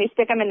take those and you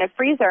stick them in the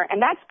freezer,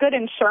 and that's good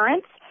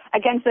insurance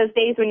against those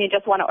days when you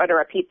just want to order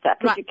a pizza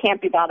because you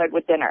can't be bothered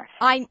with dinner.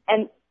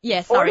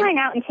 Ordering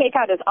out and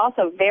takeout is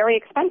also very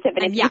expensive,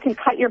 and if you can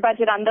cut your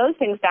budget on those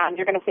things down,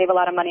 you're going to save a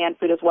lot of money on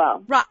food as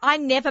well. Right. I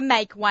never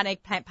make 1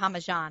 eggplant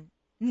parmesan.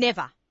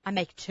 Never. I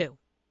make 2.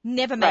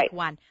 Never make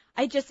 1.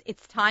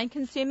 It's time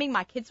consuming.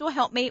 My kids will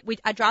help me.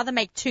 I'd rather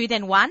make 2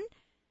 than 1.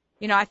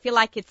 You know, I feel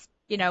like it's,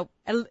 you know,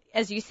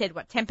 as you said,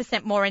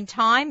 10% more in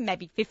time,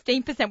 maybe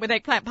 15% with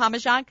eggplant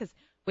parmesan because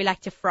we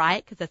like to fry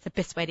it because that's the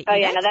best way to eat it. Oh,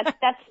 yeah, no,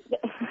 that's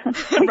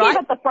we gave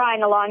up the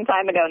frying a long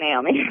time ago,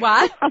 Naomi.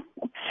 What?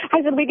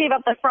 I said we gave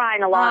up the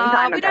frying a long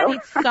time ago. We don't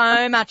eat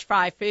so much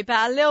fried food,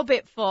 but a little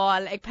bit for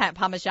eggplant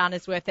parmesan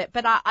is worth it.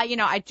 But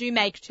I do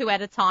make 2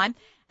 at a time.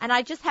 And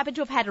I just happen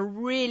to have had a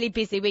really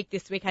busy week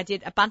this week. I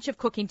did a bunch of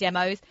cooking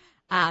demos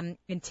in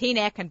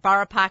Teaneck and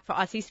Borough Park for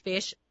Aussie's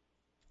Fish.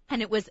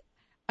 And it was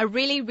a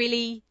really,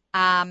 really,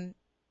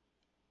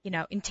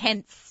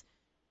 intense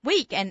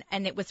week. And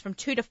it was from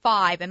 2 to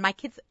 5. And my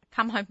kids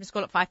come home from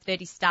school at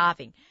 5:30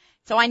 starving.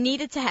 So I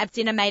needed to have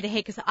dinner made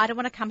ahead because I don't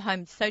want to come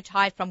home so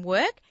tired from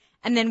work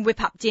and then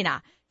whip up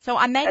dinner. So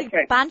I made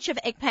a bunch of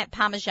eggplant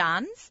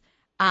parmesans.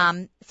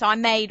 So I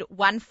made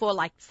 1 for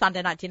like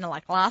Sunday night dinner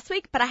like last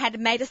week, but I had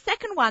made a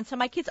second one. So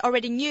my kids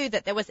already knew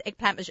that there was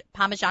eggplant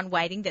parmesan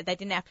waiting,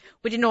 that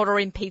we didn't order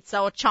in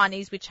pizza or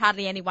Chinese, which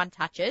hardly anyone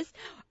touches.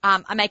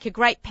 I make a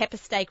great pepper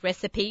steak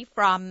recipe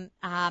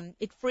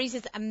it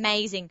freezes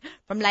amazing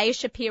from Leah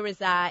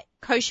Shapira's,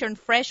 Kosher and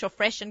Fresh or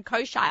Fresh and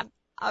Kosher.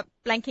 I'm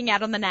blanking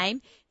out on the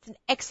name. It's an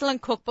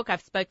excellent cookbook.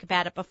 I've spoke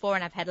about it before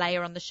and I've had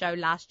Leah on the show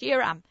last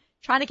year.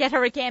 Trying to get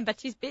her again, but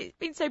she's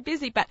been so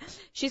busy. But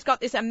she's got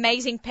this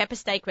amazing pepper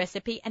steak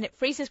recipe, and it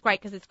freezes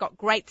great because it's got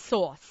great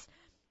sauce.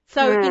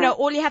 So, you know,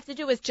 all you have to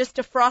do is just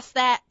defrost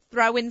that,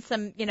 throw in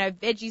some, you know,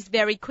 veggies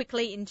very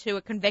quickly into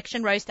a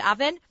convection roast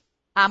oven,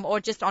 or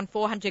just on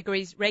 400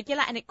 degrees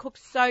regular, and it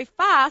cooks so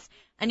fast,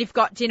 and you've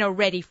got dinner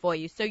ready for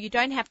you. So you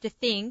don't have to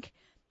think,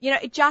 you know,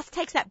 it just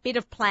takes that bit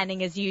of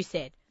planning, as you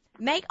said.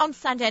 Make on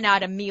Sunday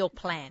night a meal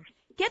plan.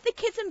 Get the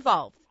kids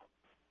involved.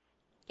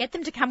 Get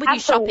them to come with you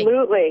shopping.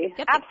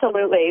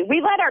 Absolutely.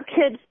 We let our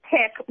kids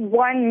pick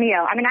 1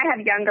 meal. I mean, I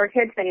have younger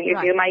kids than you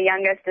do. My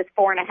youngest is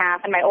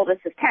 4.5 and my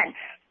oldest is 10.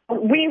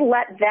 We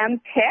let them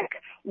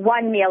pick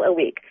 1 meal a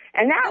week.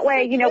 And that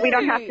way, you know, we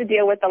don't have to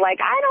deal with the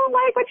I don't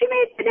like what you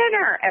made for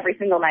dinner every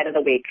single night of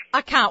the week.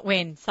 I can't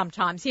win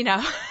sometimes, you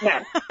know.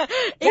 No.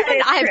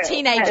 Even I have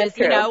teenagers,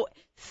 you know,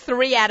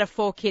 3 out of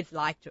 4 kids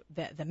liked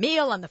the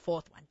meal and the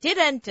 4th one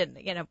didn't, and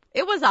you know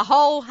it was a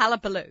whole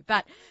hullabaloo.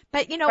 But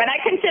you know. But I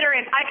consider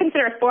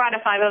if 4 out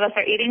of 5 of us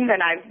are eating,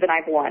 then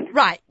I've won.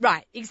 Right,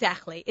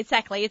 exactly. It's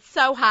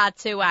so hard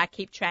to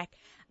keep track.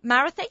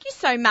 Mara, thank you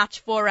so much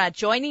for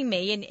joining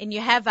me. And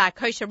you have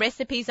kosher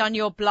recipes on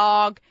your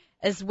blog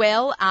as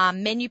well,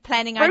 menu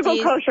planning Frugal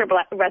ideas. kosher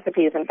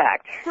recipes, in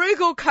fact.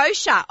 Frugal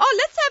kosher. Oh,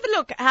 let's have a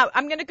look.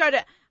 I'm going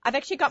to I've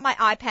actually got my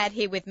iPad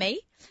here with me.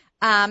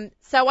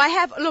 So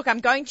I'm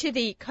going to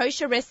the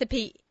kosher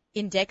recipe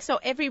index. So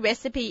every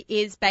recipe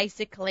is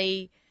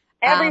basically...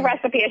 Every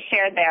recipe is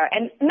shared there.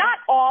 And not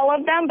all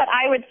of them, but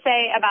I would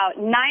say about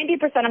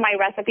 90% of my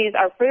recipes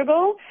are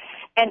frugal.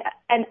 And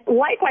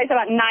likewise,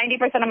 about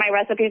 90% of my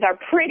recipes are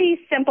pretty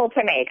simple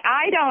to make.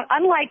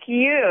 Unlike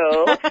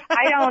you,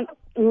 I don't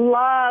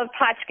love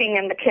potchking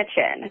in the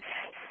kitchen.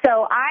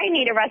 So I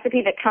need a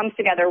recipe that comes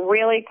together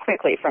really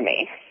quickly for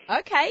me.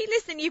 Okay,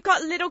 listen, you've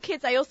got little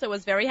kids. I also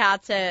was very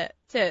hard to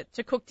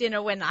cook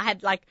dinner when I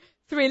had like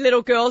 3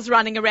 little girls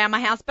running around my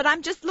house. But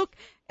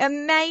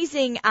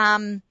amazing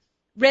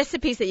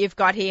recipes that you've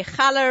got here.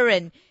 Challah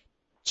and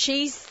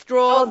cheese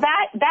straw. Oh,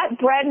 that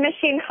bread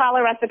machine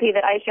challah recipe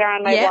that I share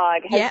on my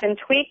blog has been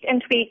tweaked,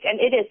 and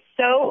it is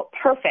so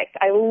perfect.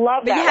 I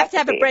love that. But you have recipe. to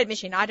have a bread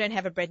machine. I don't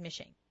have a bread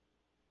machine.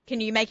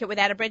 Can you make it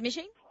without a bread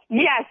machine?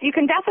 Yes, you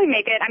can definitely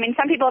make it. I mean,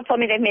 some people have told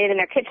me they've made it in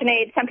their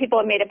KitchenAid. Some people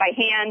have made it by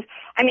hand.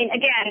 I mean,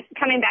 again,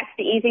 coming back to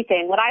the easy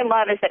thing, what I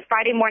love is that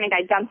Friday morning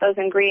I dump those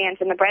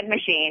ingredients in the bread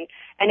machine,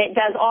 and it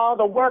does all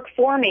the work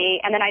for me,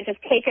 and then I just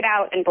take it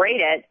out and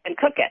braid it and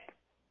cook it.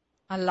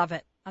 I love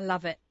it. I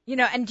love it. You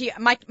know, and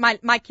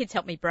my kids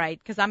help me braid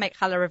because I make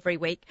challah every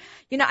week.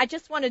 You know, I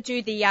just want to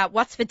do the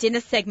What's for Dinner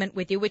segment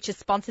with you, which is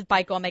sponsored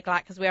by Gourmet Glatt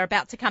because we're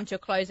about to come to a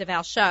close of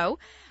our show.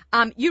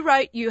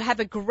 You have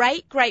a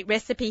great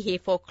recipe here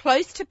for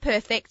close to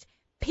perfect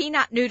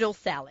peanut noodle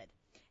salad.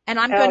 And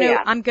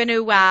I'm going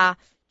to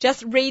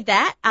just read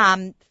that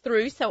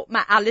through so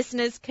our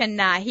listeners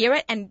can hear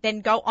it and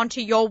then go onto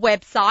your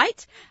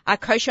website,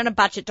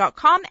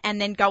 kosheronabudget.com,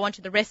 and then go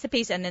onto the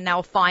recipes and then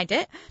they'll find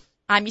it.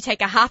 You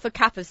take a half a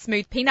cup of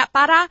smooth peanut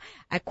butter,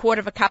 a quarter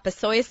of a cup of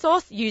soy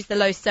sauce, use the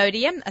low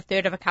sodium, a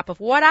third of a cup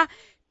of water,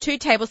 2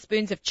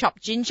 tablespoons of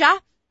chopped ginger,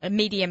 a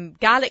medium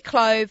garlic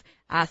clove,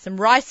 some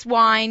rice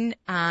wine,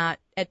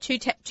 2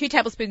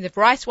 tablespoons of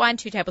rice wine,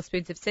 2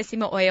 tablespoons of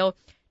sesame oil,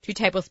 2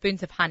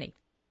 tablespoons of honey.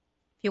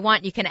 If you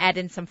want, you can add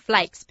in some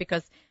flakes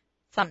because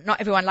not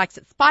everyone likes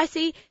it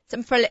spicy.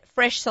 Some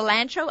fresh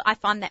cilantro. I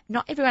find that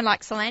not everyone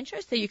likes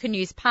cilantro, so you can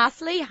use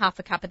parsley, half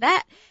a cup of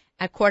that,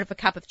 a quarter of a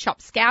cup of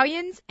chopped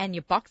scallions, and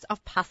your box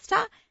of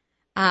pasta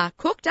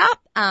cooked up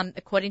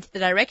according to the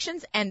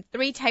directions, and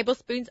 3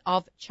 tablespoons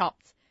of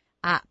chopped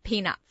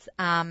peanuts.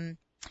 And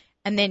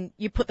then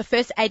you put the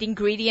first 8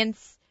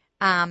 ingredients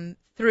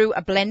through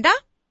a blender.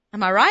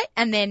 Am I right?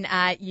 And then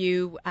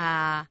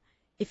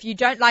if you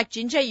don't like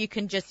ginger, you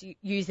can just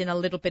use in a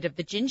little bit of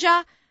the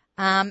ginger.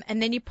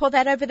 And then you pour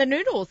that over the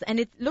noodles,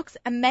 and it looks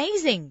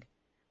amazing.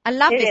 I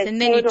love this.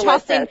 And then you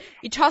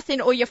toss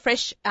in all your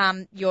fresh,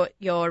 your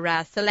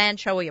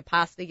cilantro or your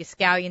parsley, your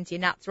scallions, your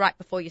nuts right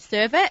before you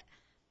serve it.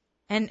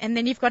 And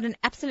then you've got an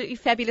absolutely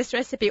fabulous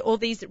recipe. All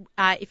these,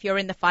 if you're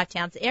in the Five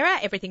Towns area,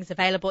 everything's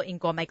available in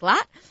Gourmet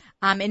Glatt.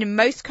 And in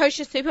most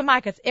kosher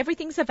supermarkets,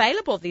 everything's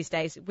available these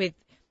days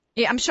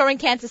I'm sure in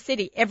Kansas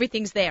City,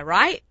 everything's there,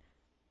 right?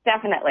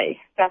 Definitely.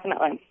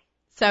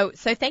 So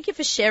thank you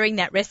for sharing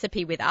that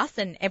recipe with us,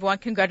 and everyone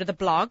can go to the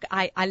blog.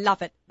 I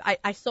love it.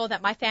 I saw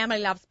that my family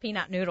loves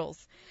peanut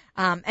noodles.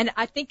 And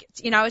I think,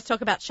 I always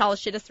talk about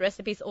Shalashidus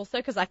recipes also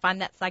because I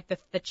find that's like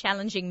the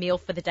challenging meal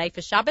for the day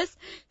for Shabbos.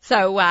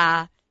 So,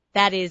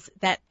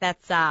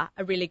 that's a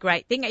really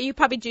great thing. You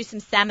probably do some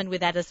salmon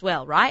with that as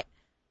well, right?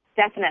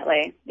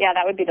 Definitely. Yeah,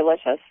 that would be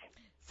delicious.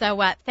 So,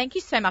 thank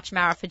you so much,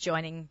 Mara, for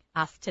joining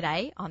us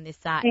today on this.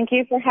 Thank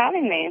you for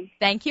having me.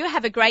 Thank you.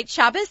 Have a great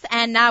Shabbos,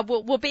 and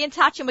we'll be in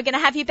touch, and we're going to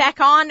have you back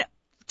on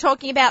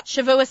talking about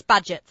Shavuos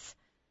budgets.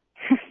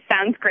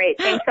 Sounds great.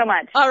 Thanks so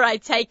much. All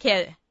right. Take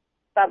care.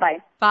 Bye-bye.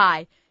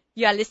 Bye.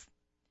 You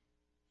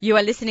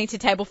are listening to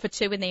Table for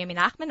Two with Naomi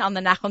Nachman on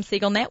the Nachum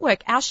Segal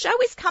Network. Our show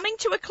is coming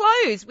to a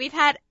close. We've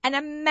had an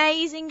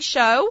amazing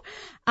show.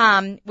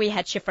 We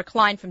had Shifra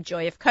Klein from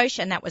Joy of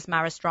Kosher, and that was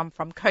Mara Strom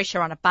from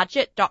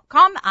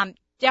kosheronabudget.com.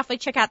 Definitely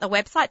check out the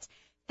websites.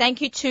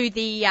 Thank you to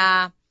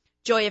the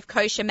Joy of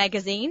Kosher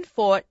magazine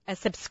for a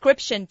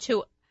subscription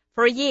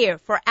for a year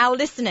for our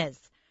listeners.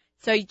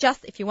 So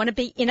if you want to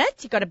be in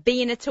it, you've got to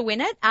be in it to win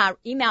it.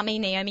 Email me,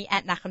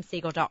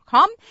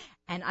 naomi@nachumsegal.com.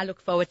 And I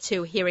look forward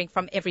to hearing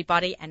from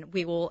everybody, and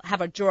we will have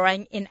a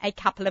drawing in a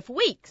couple of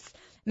weeks.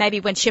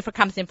 Maybe when Shifra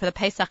comes in for the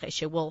Pesach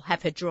issue, we'll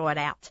have her draw it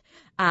out.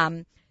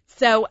 Thank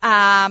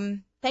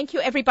you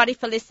everybody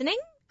for listening.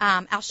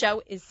 Our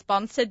show is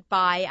sponsored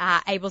by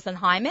Abels and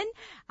Hyman.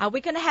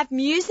 We're going to have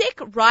music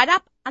right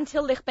up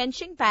until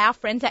Lichbenching by our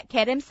friends at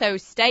Kedem. So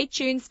stay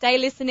tuned, stay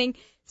listening,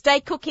 stay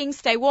cooking,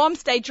 stay warm,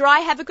 stay dry.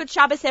 Have a good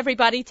Shabbos,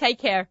 everybody. Take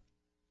care.